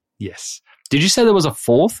speed. Yes. Did you say there was a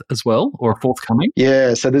fourth as well, or a fourth coming?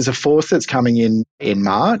 Yeah, so there's a fourth that's coming in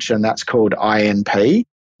March, and that's called INP,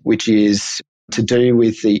 which is to do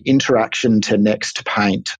with the interaction to next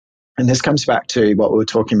paint. And this comes back to what we were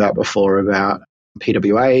talking about before about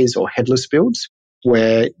PWAs or headless builds,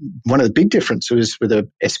 where one of the big differences with a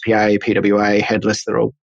SPA, PWA, headless, they're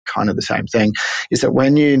all kind of the same thing, is that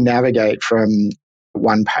when you navigate from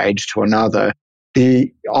one page to another,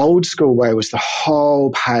 the old school way was the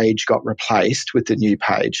whole page got replaced with the new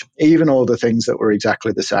page, even all the things that were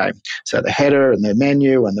exactly the same. So the header and the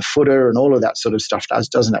menu and the footer and all of that sort of stuff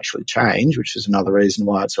doesn't actually change, which is another reason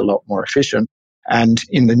why it's a lot more efficient. And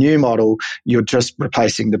in the new model, you're just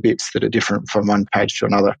replacing the bits that are different from one page to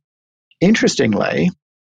another. Interestingly,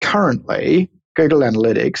 currently, Google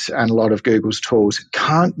Analytics and a lot of Google's tools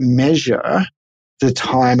can't measure the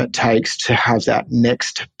time it takes to have that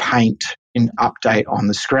next paint in update on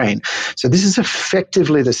the screen. So this is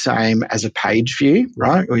effectively the same as a page view,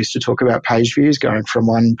 right? We used to talk about page views going from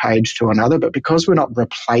one page to another, but because we're not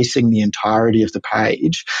replacing the entirety of the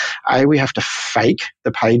page, we have to fake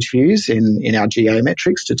the page views in our GA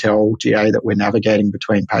metrics to tell GA that we're navigating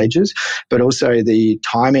between pages, but also the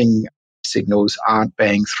timing signals aren't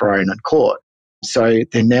being thrown and caught. So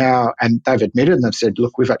they're now, and they've admitted and they've said,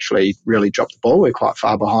 look, we've actually really dropped the ball. We're quite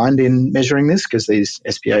far behind in measuring this because these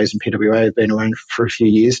SPAs and PWA have been around for a few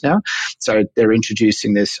years now. So they're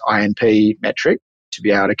introducing this INP metric to be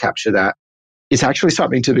able to capture that. It's actually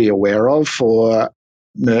something to be aware of for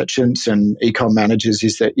merchants and e-com managers,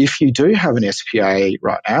 is that if you do have an SPA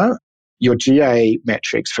right now, your GA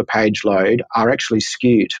metrics for page load are actually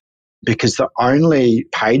skewed, because the only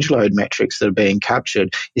page load metrics that are being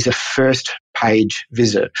captured is a first page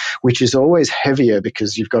visit, which is always heavier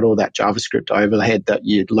because you've got all that JavaScript overhead that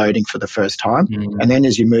you're loading for the first time. And then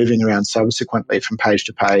as you're moving around subsequently from page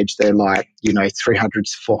to page, they're like, 300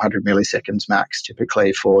 to 400 milliseconds max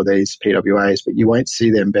typically for these PWAs, but you won't see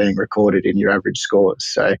them being recorded in your average scores.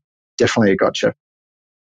 So definitely a gotcha.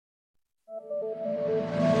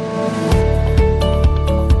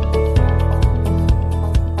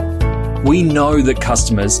 We know that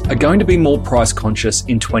customers are going to be more price conscious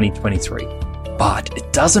in 2023, but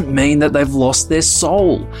it doesn't mean that they've lost their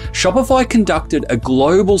soul. Shopify conducted a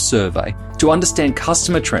global survey to understand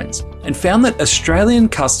customer trends and found that Australian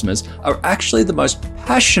customers are actually the most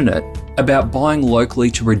passionate about buying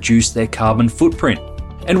locally to reduce their carbon footprint.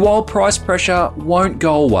 And while price pressure won't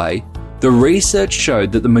go away, the research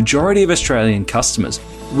showed that the majority of Australian customers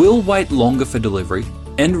will wait longer for delivery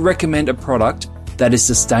and recommend a product that is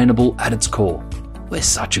sustainable at its core. We're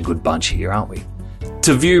such a good bunch here, aren't we?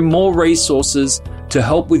 To view more resources to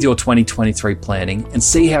help with your 2023 planning and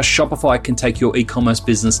see how Shopify can take your e-commerce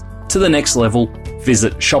business to the next level,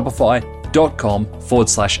 visit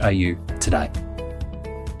shopify.com/au today.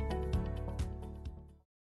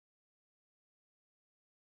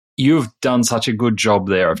 you've done such a good job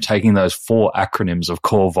there of taking those 4 acronyms of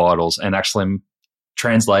core vitals and actually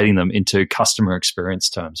translating them into customer experience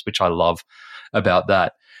terms, which I love about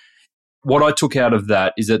that. What I took out of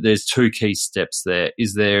that is that there's 2 key steps there.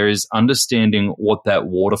 There is understanding what that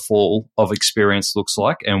waterfall of experience looks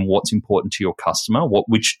like and what's important to your customer,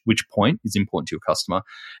 which point is important to your customer,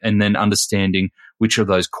 and then understanding which of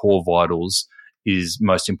those core vitals is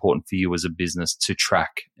most important for you as a business to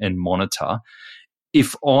track and monitor.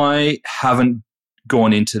 If I haven't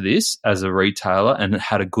gone into this as a retailer and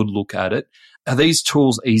had a good look at it, are these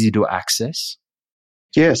tools easy to access?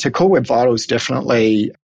 Yeah, so Core Web Vitals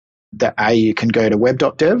definitely, you can go to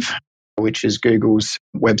web.dev, which is Google's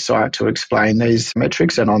website to explain these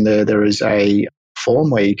metrics. And on there is a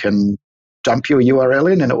form where you can dump your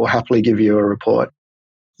URL in and it will happily give you a report.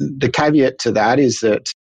 The caveat to that is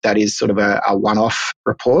that is sort of a one-off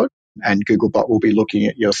report, and Googlebot will be looking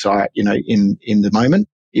at your site, in the moment.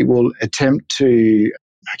 It will attempt to,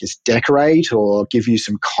 decorate or give you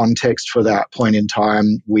some context for that point in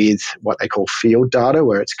time with what they call field data,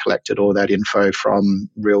 where it's collected all that info from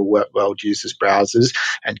real world users' browsers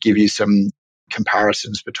and give you some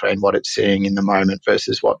comparisons between what it's seeing in the moment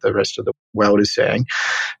versus what the rest of the world is seeing.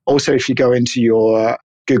 Also, if you go into your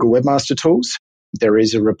Google Webmaster Tools, there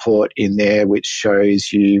is a report in there which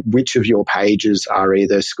shows you which of your pages are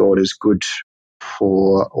either scored as good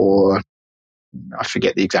for, or I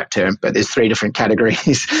forget the exact term, but there's 3 different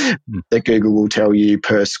categories that Google will tell you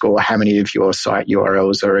per score how many of your site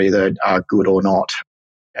URLs are good or not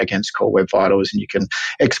against Core Web Vitals. And you can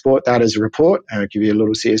export that as a report and it'll give you a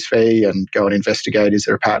little CSV and go and investigate, is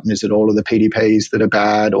there a pattern? Is it all of the PDPs that are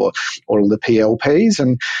bad or all of the PLPs?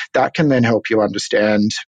 And that can then help you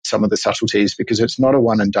understand some of the subtleties, because it's not a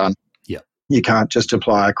one and done. Yeah. You can't just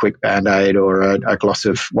apply a quick Band-Aid or a gloss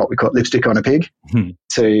of what we call lipstick on a pig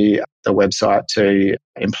to the website to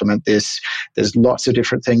implement this. There's lots of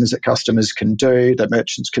different things that customers can do, that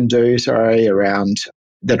merchants can do, around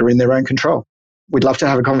that are in their own control. We'd love to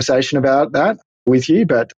have a conversation about that with you,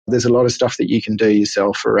 but there's a lot of stuff that you can do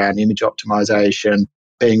yourself around image optimization,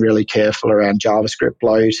 being really careful around JavaScript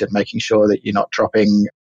load and making sure that you're not dropping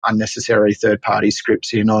unnecessary third-party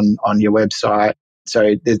scripts in on your website.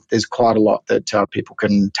 So there's quite a lot that people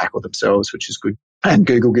can tackle themselves, which is good. And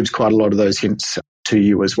Google gives quite a lot of those hints to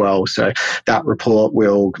you as well. So that report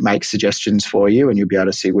will make suggestions for you and you'll be able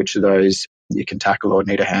to see which of those you can tackle or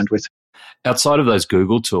need a hand with. Outside of those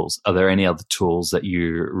Google tools, are there any other tools that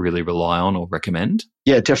you really rely on or recommend?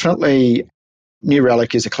 Yeah, definitely. New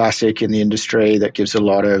Relic is a classic in the industry that gives a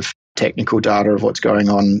lot of technical data of what's going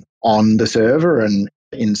on the server and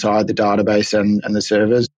inside the database and the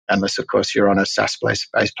servers, unless, of course, you're on a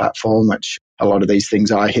SaaS-based platform, which a lot of these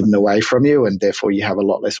things are hidden away from you, and therefore you have a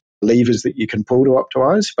lot less levers that you can pull to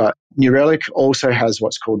optimize. But New Relic also has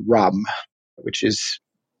what's called RUM, which is,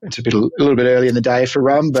 it's a little bit early in the day for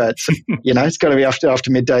RUM, but it's got to be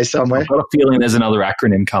after midday somewhere. I've got a feeling there's another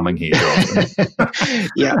acronym coming here.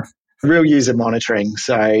 Yeah, real user monitoring.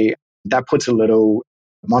 So that puts a little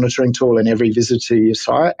monitoring tool in every visit to your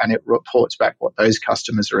site and it reports back what those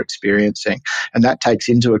customers are experiencing. And that takes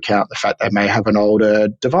into account the fact they may have an older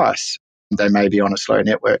device. They may be on a slow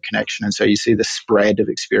network connection. And so you see the spread of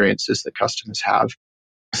experiences that customers have.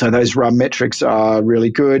 So those RUM metrics are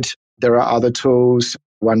really good. There are other tools,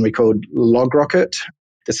 one we called LogRocket.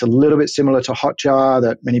 That's a little bit similar to Hotjar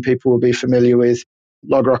that many people will be familiar with.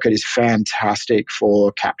 LogRocket is fantastic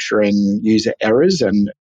for capturing user errors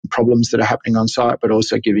and problems that are happening on site, but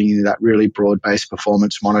also giving you that really broad-based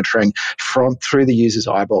performance monitoring through the user's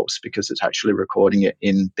eyeballs, because it's actually recording it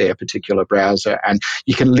in their particular browser. And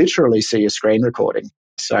you can literally see a screen recording.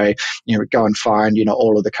 So, go and find,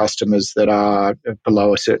 all of the customers that are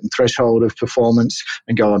below a certain threshold of performance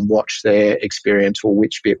and go and watch their experience or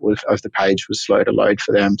which bit of the page was slow to load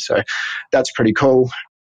for them. So that's pretty cool.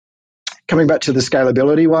 Coming back to the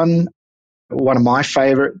scalability one of my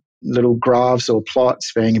favorite little graphs or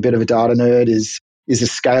plots, being a bit of a data nerd, is a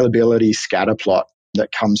scalability scatter plot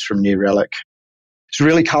that comes from New Relic. It's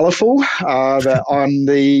really colourful. On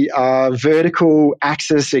the vertical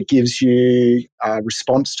axis, it gives you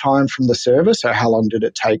response time from the server. So how long did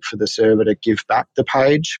it take for the server to give back the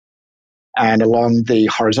page? And along the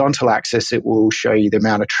horizontal axis, it will show you the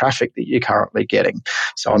amount of traffic that you're currently getting.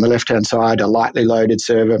 So on the left-hand side, a lightly loaded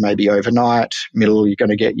server, maybe overnight. Middle, you're going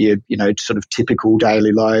to get your, sort of typical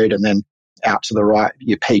daily load. And then out to the right,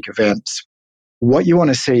 your peak events. What you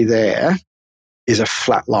want to see there is a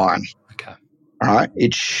flat line. Okay. All right.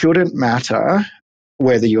 It shouldn't matter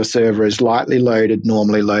whether your server is lightly loaded,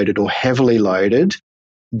 normally loaded, or heavily loaded.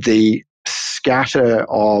 The scatter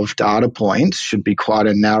of data points should be quite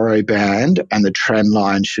a narrow band, and the trend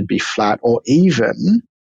line should be flat, or even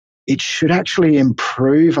it should actually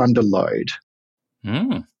improve under load.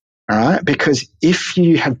 All right, because if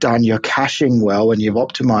you have done your caching well and you've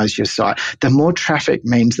optimized your site, the more traffic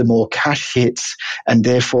means the more cache hits, and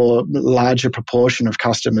therefore larger proportion of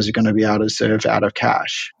customers are going to be able to serve out of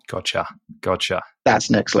cache. Gotcha.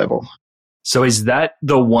 That's next level. So is that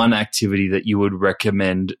the one activity that you would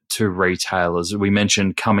recommend to retailers? We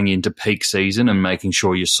mentioned coming into peak season and making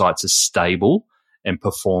sure your sites are stable and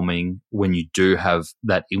performing when you do have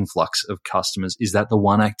that influx of customers. Is that the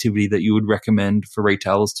one activity that you would recommend for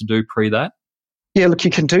retailers to do pre that? Yeah, look,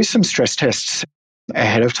 you can do some stress tests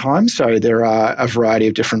ahead of time. So there are a variety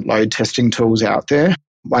of different load testing tools out there.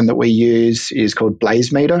 One that we use is called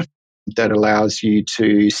BlazeMeter, that allows you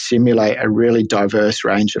to simulate a really diverse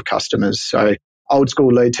range of customers. So old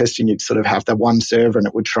school load testing, you'd sort of have the one server and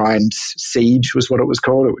it would try and siege was what it was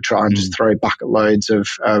called. It would try and just throw bucket loads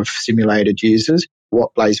of simulated users.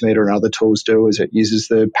 What BlazeMeter and other tools do is it uses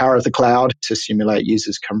the power of the cloud to simulate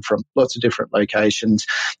users come from lots of different locations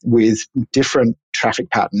with different traffic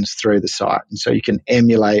patterns through the site. And so you can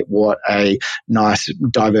emulate what a nice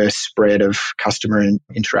diverse spread of customer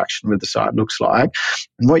interaction with the site looks like.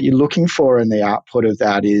 And what you're looking for in the output of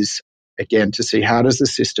that is, again, to see how does the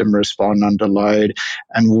system respond under load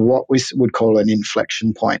and what we would call an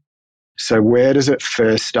inflection point. So where does it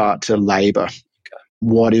first start to labor?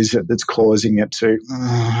 What is it that's causing it to,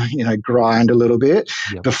 grind a little bit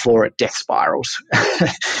before it death spirals?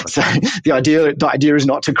 So the idea is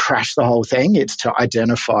not to crash the whole thing. It's to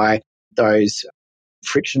identify those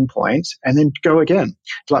friction points and then go again.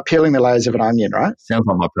 It's like peeling the layers of an onion, right? Sounds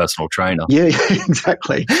like my personal trainer. Yeah,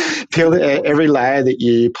 exactly. Peel every layer that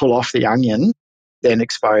you pull off the onion, then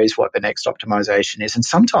expose what the next optimization is. And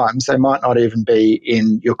sometimes they might not even be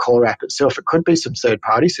in your core app itself. It could be some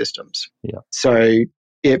third-party systems. Yeah. So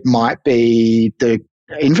it might be the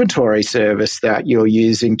inventory service that you're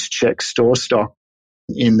using to check store stock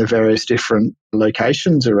in the various different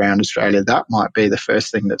locations around Australia. That might be the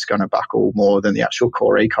first thing that's going to buckle more than the actual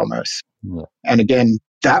core e-commerce. Yeah. And again,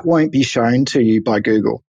 that won't be shown to you by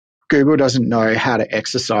Google. Google doesn't know how to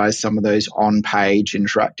exercise some of those on-page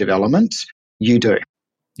interactive elements. You do.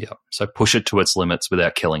 Yeah. So push it to its limits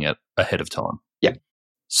without killing it ahead of time. Yeah.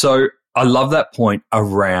 So I love that point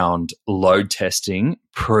around load testing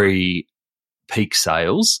pre-peak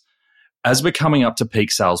sales. As we're coming up to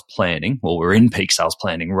peak sales planning, well, we're in peak sales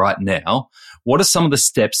planning right now, what are some of the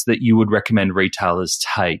steps that you would recommend retailers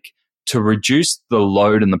take to reduce the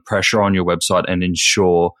load and the pressure on your website and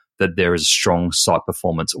ensure that there is strong site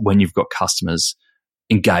performance when you've got customers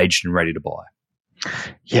engaged and ready to buy?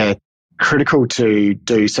 Yeah, critical to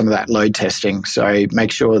do some of that load testing. So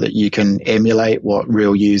make sure that you can emulate what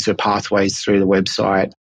real user pathways through the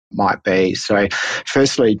website might be. So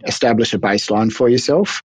firstly, establish a baseline for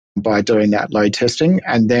yourself by doing that load testing,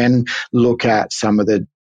 and then look at some of the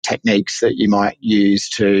techniques that you might use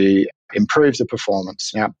to improve the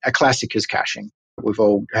performance. Now, a classic is caching. We've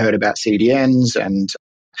all heard about CDNs and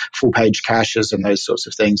full page caches and those sorts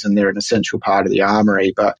of things, and they're an essential part of the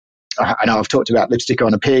armory. But I know I've talked about lipstick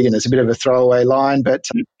on a pig and it's a bit of a throwaway line, but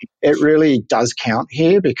it really does count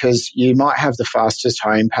here, because you might have the fastest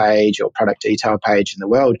homepage or product detail page in the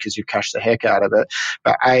world because you've cached the heck out of it.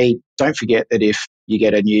 But don't forget that if you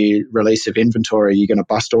get a new release of inventory, you're going to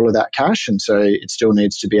bust all of that cache. And so it still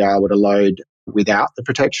needs to be able to load without the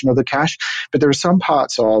protection of the cache. But there are some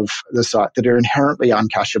parts of the site that are inherently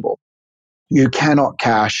uncacheable. You cannot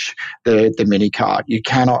cache the mini cart. You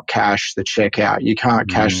cannot cache the checkout. You can't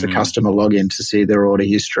cache the customer login to see their order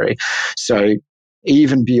history. So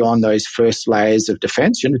even beyond those first layers of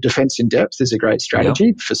defense, defense in depth is a great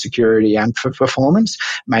strategy for security and for performance.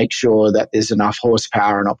 Make sure that there's enough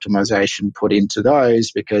horsepower and optimization put into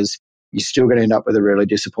those, because you're still going to end up with a really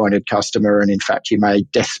disappointed customer. And in fact, you may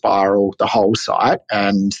death spiral the whole site,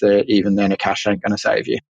 and even then a cache ain't going to save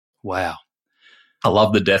you. Wow. I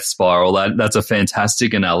love the death spiral. That's a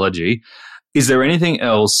fantastic analogy. Is there anything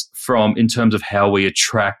else in terms of how we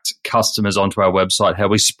attract customers onto our website, how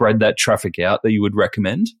we spread that traffic out, that you would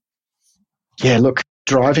recommend? Yeah, look,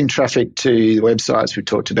 driving traffic to the websites, we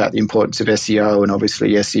talked about the importance of SEO and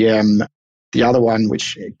obviously SEM. The other one,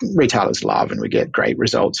 which retailers love and we get great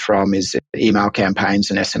results from, is email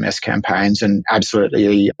campaigns and SMS campaigns, and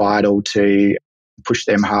absolutely vital to push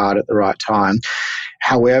them hard at the right time.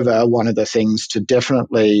 However, one of the things to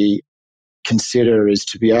definitely consider is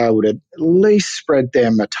to be able to at least spread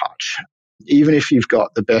them a touch. Even if you've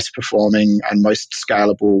got the best performing and most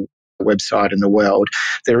scalable website in the world,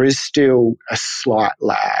 there is still a slight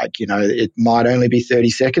lag. It might only be 30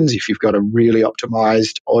 seconds if you've got a really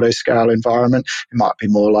optimized auto scale environment. It might be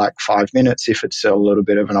more like 5 minutes if it's a little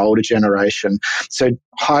bit of an older generation. So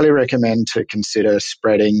highly recommend to consider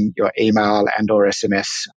spreading your email and or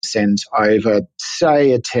SMS sends over,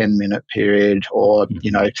 say, a 10-minute period, or,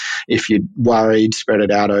 if you're worried, spread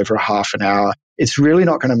it out over a half an hour. It's really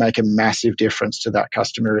not going to make a massive difference to that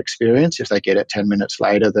customer experience if they get it 10 minutes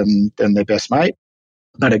later than their best mate.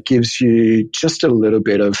 But it gives you just a little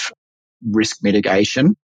bit of risk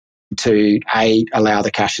mitigation to allow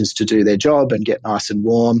the caches to do their job and get nice and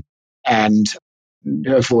warm, and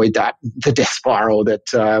avoid the death spiral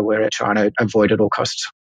that we're trying to avoid at all costs.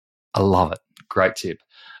 I love it. Great tip.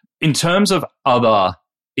 In terms of other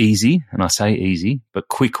easy, and I say easy, but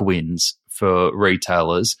quick wins for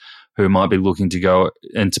retailers who might be looking to go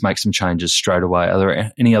and to make some changes straight away, are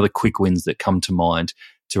there any other quick wins that come to mind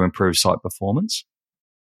to improve site performance?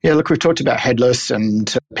 Yeah, look, we've talked about headless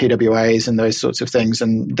and PWAs and those sorts of things,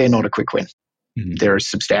 and they're not a quick win. Mm-hmm. They're a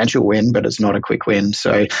substantial win, but it's not a quick win.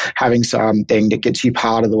 So having something that gets you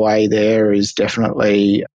part of the way there is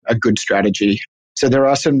definitely a good strategy. So there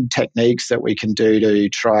are some techniques that we can do to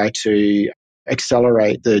try to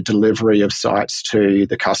accelerate the delivery of sites to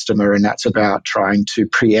the customer, and that's about trying to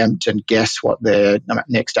preempt and guess what their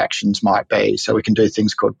next actions might be. So we can do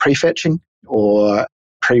things called prefetching or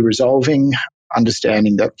pre-resolving,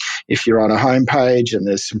 understanding that if you're on a homepage and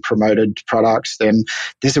there's some promoted products, then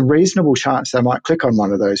there's a reasonable chance they might click on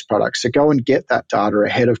one of those products. So go and get that data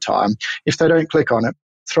ahead of time. If they don't click on it,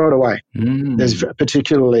 throw it away. There's,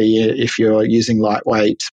 particularly if you're using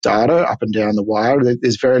lightweight data up and down the wire,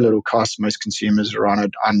 there's very little cost. Most consumers are on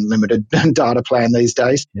an unlimited data plan these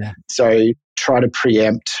days. Yeah. So try to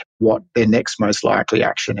preempt what their next most likely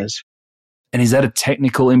action is. And is that a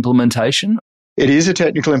technical implementation? It is a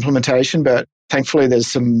technical implementation, but thankfully there's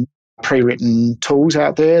some pre-written tools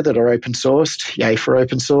out there that are open sourced. Yay for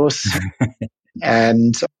open source.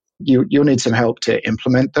 And you'll need some help to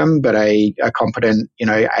implement them, but a competent,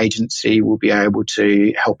 agency will be able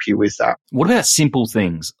to help you with that. What about simple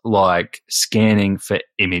things like scanning for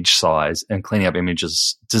image size and cleaning up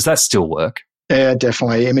images? Does that still work? Yeah,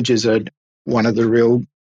 definitely. Images are one of the real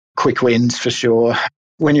quick wins for sure.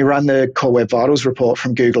 When you run the Core Web Vitals report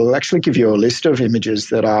from Google, it'll actually give you a list of images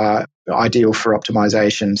that are ideal for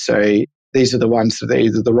optimization. So these are the ones that are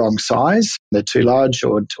either the wrong size, they're too large,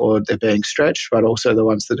 or they're being stretched, but also the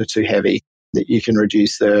ones that are too heavy, that you can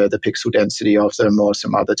reduce the pixel density of them or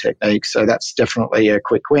some other techniques. So that's definitely a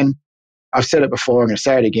quick win. I've said it before, I'm going to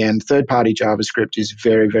say it again, third-party JavaScript is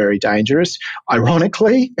very, very dangerous.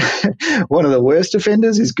 Ironically, one of the worst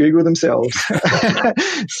offenders is Google themselves.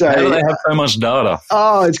 So, how do they have so much data?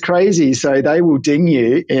 Oh, it's crazy. So they will ding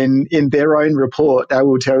you in their own report. They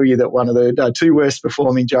will tell you that one of the two worst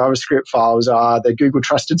performing JavaScript files are the Google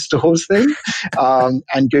Trusted Stores thing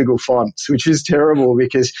and Google Fonts, which is terrible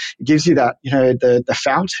because it gives you that, the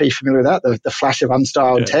fount. Are you familiar with that? The flash of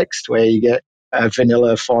unstyled text where you get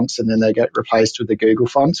vanilla fonts and then they get replaced with the Google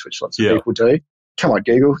fonts, which lots of people do. Come on,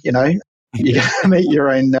 Google, you got to meet your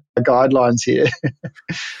own guidelines here.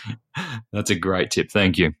 That's a great tip.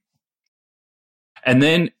 Thank you. And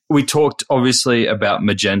then we talked obviously about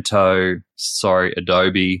Adobe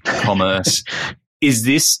Commerce. Is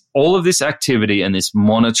this all of this activity and this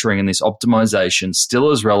monitoring and this optimization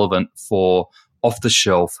still as relevant for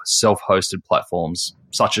off-the-shelf, self-hosted platforms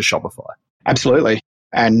such as Shopify? Absolutely.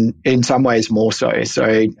 And in some ways more so.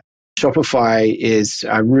 So Shopify is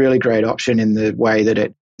a really great option in the way that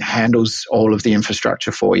it handles all of the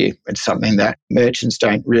infrastructure for you. It's something that merchants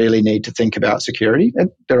don't really need to think about security.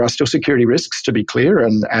 There are still security risks, to be clear,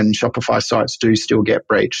 and Shopify sites do still get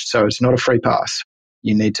breached. So it's not a free pass.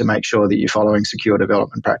 You need to make sure that you're following secure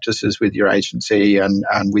development practices with your agency and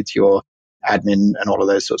with your admin and all of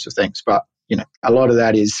those sorts of things. But, a lot of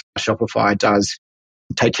that is Shopify does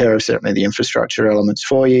take care of certainly the infrastructure elements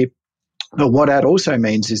for you. But what that also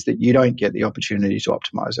means is that you don't get the opportunity to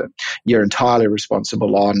optimize it. You're entirely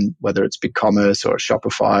responsible on whether it's BigCommerce or a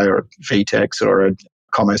Shopify or a VTEX or a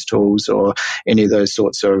Commerce Tools or any of those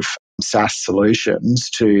sorts of SaaS solutions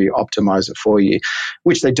to optimize it for you,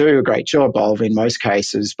 which they do a great job of in most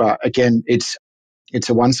cases. But again, it's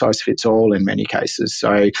a one-size-fits-all in many cases.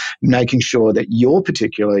 So making sure that your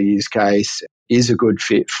particular use case is a good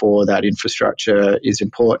fit for that infrastructure is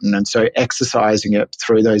important. And so exercising it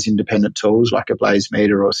through those independent tools like a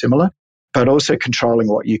BlazeMeter or similar, but also controlling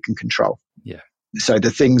what you can control. Yeah. So the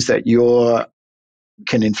things that you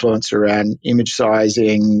can influence around image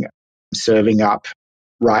sizing, serving up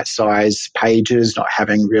right size pages, not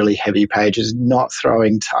having really heavy pages, not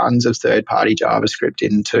throwing tons of third-party JavaScript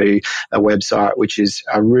into a website, which is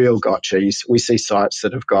a real gotcha. We see sites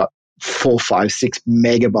that have got 4, 5, 6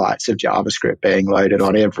 megabytes of JavaScript being loaded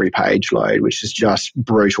on every page load, which is just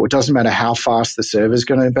brutal. It doesn't matter how fast the server's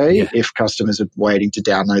going to be. Yeah. If customers are waiting to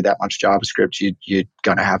download that much JavaScript, you're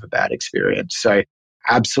going to have a bad experience. So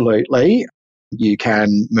absolutely, you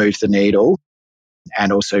can move the needle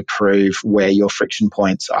and also prove where your friction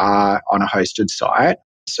points are on a hosted site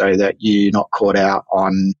so that you're not caught out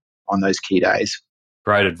on those key days.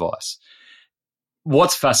 Great advice.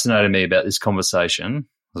 What's fascinated me about this conversation,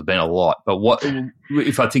 there's been a lot, but what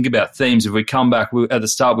if I think about themes, if we come back, at the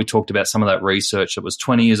start we talked about some of that research that was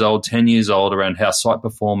 20 years old, 10 years old around how site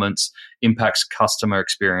performance impacts customer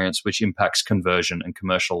experience, which impacts conversion and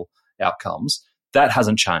commercial outcomes. That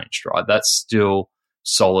hasn't changed, right? That's still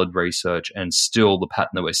solid research and still the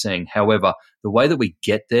pattern that we're seeing. However, the way that we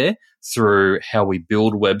get there through how we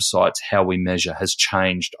build websites, how we measure, has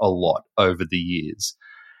changed a lot over the years.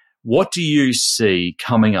 What do you see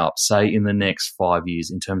coming up, say, in the next 5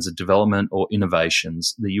 years in terms of development or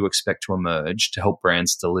innovations that you expect to emerge to help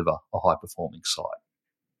brands deliver a high-performing site?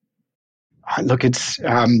 Look, it's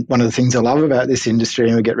one of the things I love about this industry,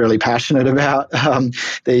 and we get really passionate about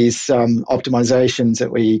these optimizations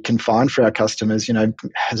that we can find for our customers. You know,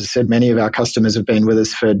 as I said, many of our customers have been with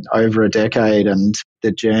us for over a decade, and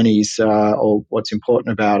the journeys are what's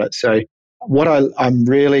important about it. So what I'm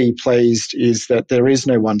really pleased is that there is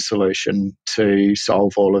no one solution to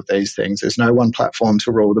solve all of these things. There's no one platform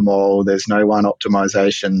to rule them all. There's no one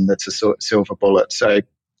optimization that's a silver bullet. So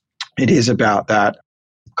it is about that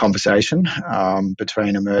conversation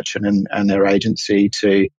between a merchant and their agency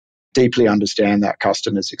to deeply understand that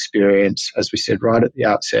customer's experience. As we said right at the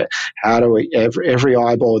outset, how do we, every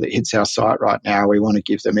eyeball that hits our site right now, we want to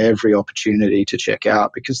give them every opportunity to check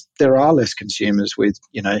out, because there are less consumers with,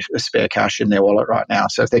 you know, a spare cash in their wallet right now.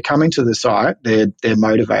 So if they're coming to the site, they're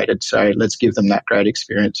motivated. So let's give them that great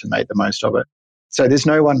experience and make the most of it. So there's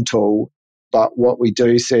no one tool, but what we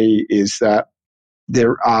do see is that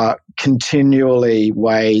there are continually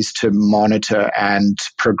ways to monitor and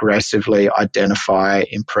progressively identify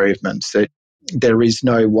improvements. That there is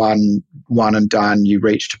no one and done. You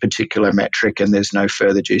reached a particular metric and there's no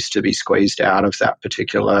further juice to be squeezed out of that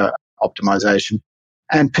particular optimization.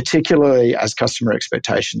 And particularly as customer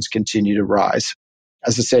expectations continue to rise.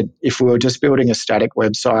 As I said, if we were just building a static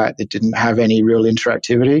website that didn't have any real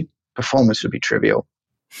interactivity, performance would be trivial.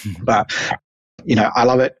 But you know, I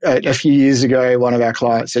love it. A few years ago, one of our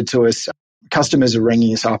clients said to us, customers are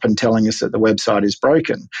ringing us up and telling us that the website is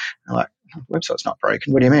broken. I'm like, the website's not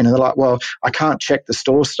broken. What do you mean? And they're like, well, I can't check the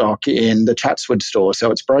store stock in the Chatswood store, so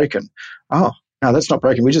it's broken. Oh, no, that's not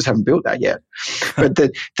broken. We just haven't built that yet. But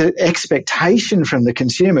the expectation from the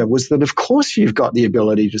consumer was that, of course, you've got the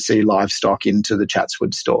ability to see live stock into the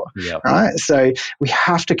Chatswood store, right? So we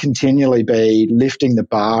have to continually be lifting the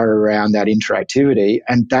bar around that interactivity,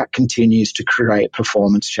 and that continues to create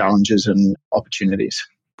performance challenges and opportunities.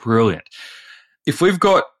 Brilliant. If we've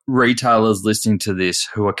got retailers listening to this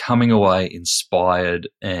who are coming away inspired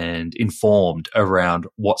and informed around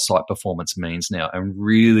what site performance means now and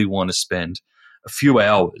really want to spend a few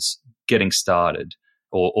hours getting started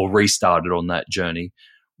or restarted on that journey,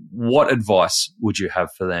 what advice would you have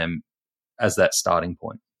for them as that starting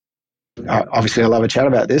point? Obviously, I love a chat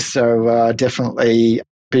about this, so definitely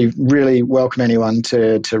be really welcome anyone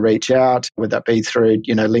to reach out, whether that be through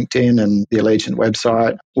LinkedIn and the Aligent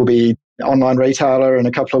website. We'll be an online retailer in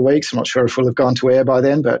a couple of weeks. I'm not sure if we'll have gone to air by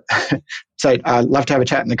then, but so I'd love to have a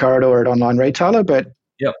chat in the corridor at Online Retailer, but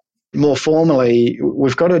more formally,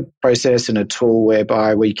 we've got a process and a tool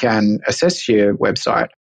whereby we can assess your website.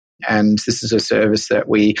 And this is a service that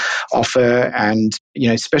we offer. And,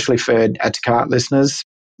 especially for Add to Cart listeners,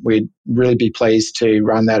 we'd really be pleased to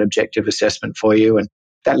run that objective assessment for you. And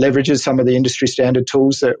that leverages some of the industry standard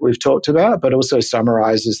tools that we've talked about, but also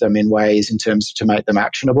summarizes them in ways in terms to make them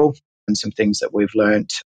actionable and some things that we've learned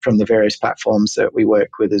from the various platforms that we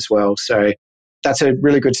work with as well. So that's a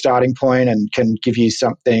really good starting point and can give you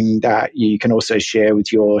something that you can also share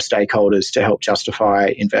with your stakeholders to help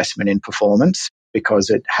justify investment in performance, because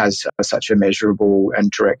it has such a measurable and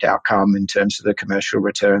direct outcome in terms of the commercial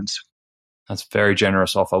returns. That's a very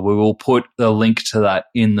generous offer. We will put the link to that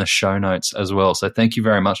in the show notes as well. So thank you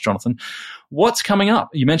very much, Jonathan. What's coming up?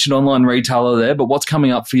 You mentioned Online Retailer there, but what's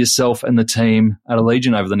coming up for yourself and the team at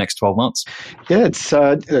Aligent over the next 12 months? Yeah, it's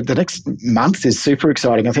the next month is super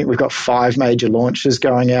exciting. I think we've got 5 major launches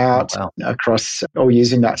going out across all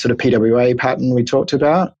using that sort of PWA pattern we talked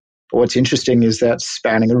about. But what's interesting is that's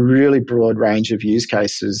spanning a really broad range of use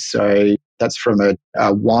cases. So That's from a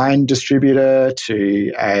wine distributor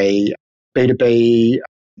to a B2B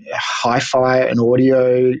hi-fi and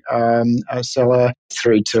audio seller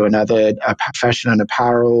through to another fashion and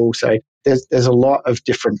apparel. So there's a lot of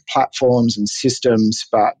different platforms and systems,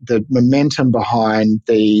 but the momentum behind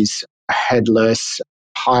these headless,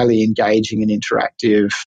 highly engaging and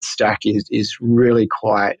interactive stack is really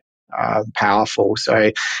quite powerful.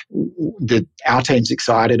 So our team's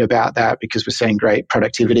excited about that because we're seeing great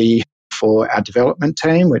productivity for our development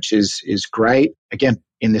team, which is great. Again,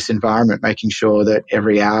 in this environment, making sure that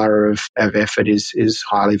every hour of effort is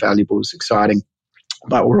highly valuable is exciting.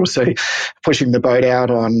 But we're also pushing the boat out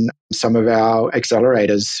on some of our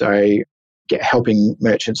accelerators. So helping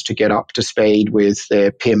merchants to get up to speed with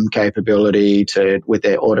their PIM capability, with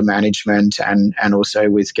their order management, and also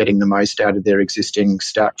with getting the most out of their existing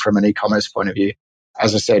stack from an e-commerce point of view.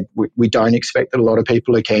 As I said, we don't expect that a lot of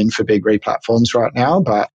people are keen for big replatforms right now,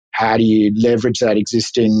 but how do you leverage that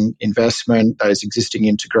existing investment, those existing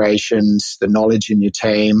integrations, the knowledge in your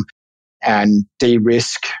team, and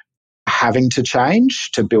de-risk having to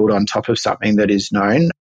change to build on top of something that is known?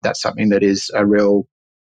 That's something that is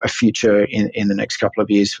a future in the next couple of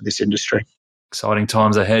years for this industry. Exciting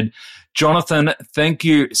times ahead. Jonathan, thank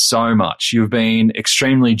you so much. You've been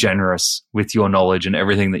extremely generous with your knowledge and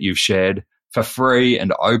everything that you've shared for free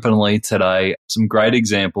and openly today. Some great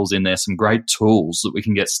examples in there, some great tools that we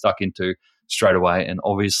can get stuck into straight away, and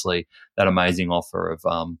obviously that amazing offer of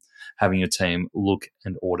having your team look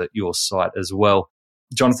and audit your site as well.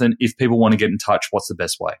 Jonathan, if people want to get in touch, what's the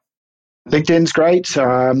best way? LinkedIn's great.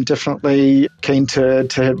 Definitely keen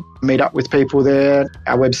to meet up with people there.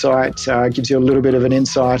 Our website gives you a little bit of an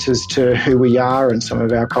insight as to who we are and some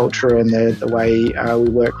of our culture and the way we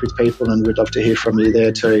work with people, and we'd love to hear from you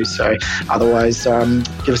there too. So otherwise,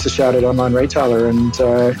 give us a shout at Online Retailer, and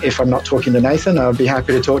if I'm not talking to Nathan, I'll be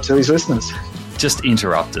happy to talk to his listeners. Just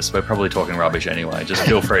interrupt us. We're probably talking rubbish anyway. Just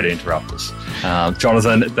feel free to interrupt us.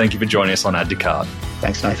 Jonathan, thank you for joining us on Add to Cart.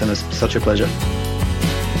 Thanks, Nathan. It's such a pleasure.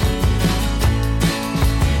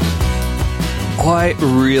 I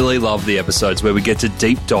really love the episodes where we get to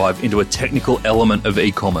deep dive into a technical element of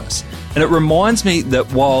e-commerce. And it reminds me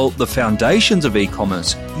that while the foundations of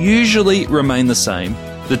e-commerce usually remain the same,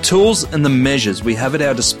 the tools and the measures we have at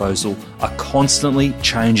our disposal are constantly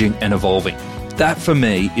changing and evolving. That for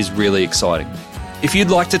me is really exciting. If you'd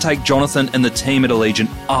like to take Jonathan and the team at Aligent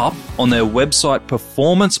up on their website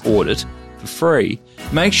performance audit for free,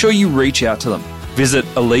 make sure you reach out to them. Visit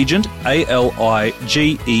Aligent, aligent.com.au,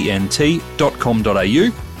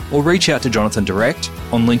 or reach out to Jonathan direct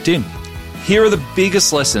on LinkedIn. Here are the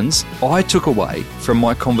biggest lessons I took away from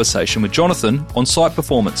my conversation with Jonathan on site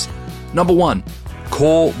performance. Number 1,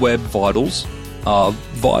 core web vitals are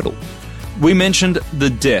vital. We mentioned the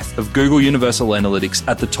death of Google Universal Analytics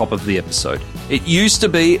at the top of the episode. It used to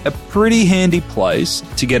be a pretty handy place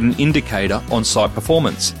to get an indicator on site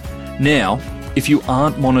performance. Now, if you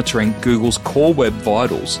aren't monitoring Google's core web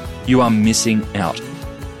vitals, you are missing out.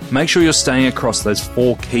 Make sure you're staying across those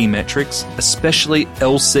 4 key metrics, especially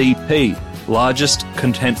LCP, largest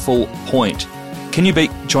contentful point. Can you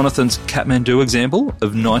beat Jonathan's Kathmandu example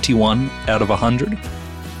of 91 out of 100?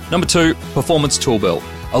 Number 2, Performance Tool Belt.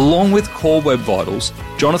 Along with core web vitals,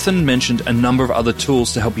 Jonathan mentioned a number of other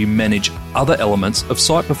tools to help you manage other elements of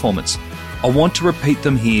site performance. I want to repeat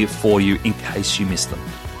them here for you in case you missed them.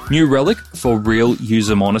 New Relic for real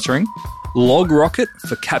user monitoring, LogRocket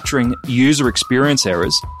for capturing user experience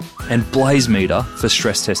errors, and BlazeMeter for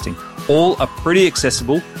stress testing. All are pretty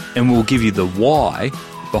accessible and will give you the why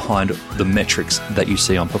behind the metrics that you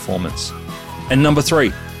see on performance. And number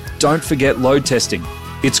 3, don't forget load testing.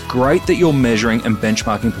 It's great that you're measuring and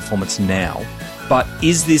benchmarking performance now, but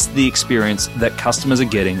is this the experience that customers are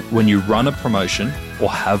getting when you run a promotion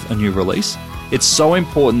or have a new release? It's so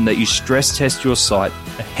important that you stress test your site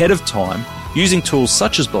ahead of time using tools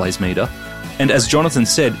such as BlazeMeter. And as Jonathan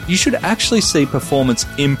said, you should actually see performance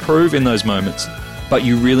improve in those moments, but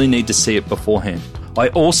you really need to see it beforehand. I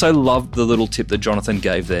also loved the little tip that Jonathan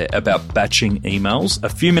gave there about batching emails a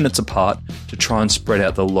few minutes apart to try and spread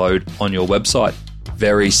out the load on your website.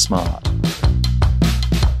 Very smart.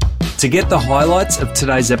 To get the highlights of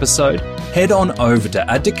today's episode, head on over to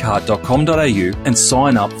addtocart.com.au and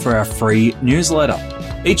sign up for our free newsletter.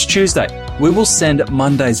 Each Tuesday, we will send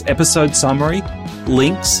Monday's episode summary,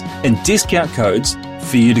 links, and discount codes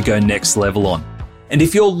for you to go next level on. And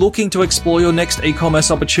if you're looking to explore your next e-commerce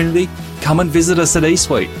opportunity, come and visit us at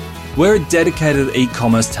eSuite. We're a dedicated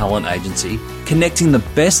e-commerce talent agency connecting the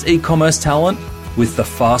best e-commerce talent with the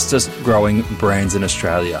fastest growing brands in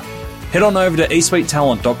Australia. Head on over to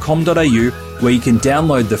eSuitetalent.com.au where you can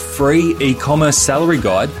download the free e-commerce salary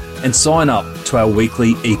guide and sign up to our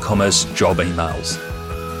weekly e-commerce job emails.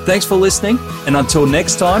 Thanks for listening, and until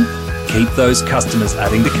next time, keep those customers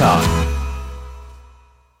adding to cart.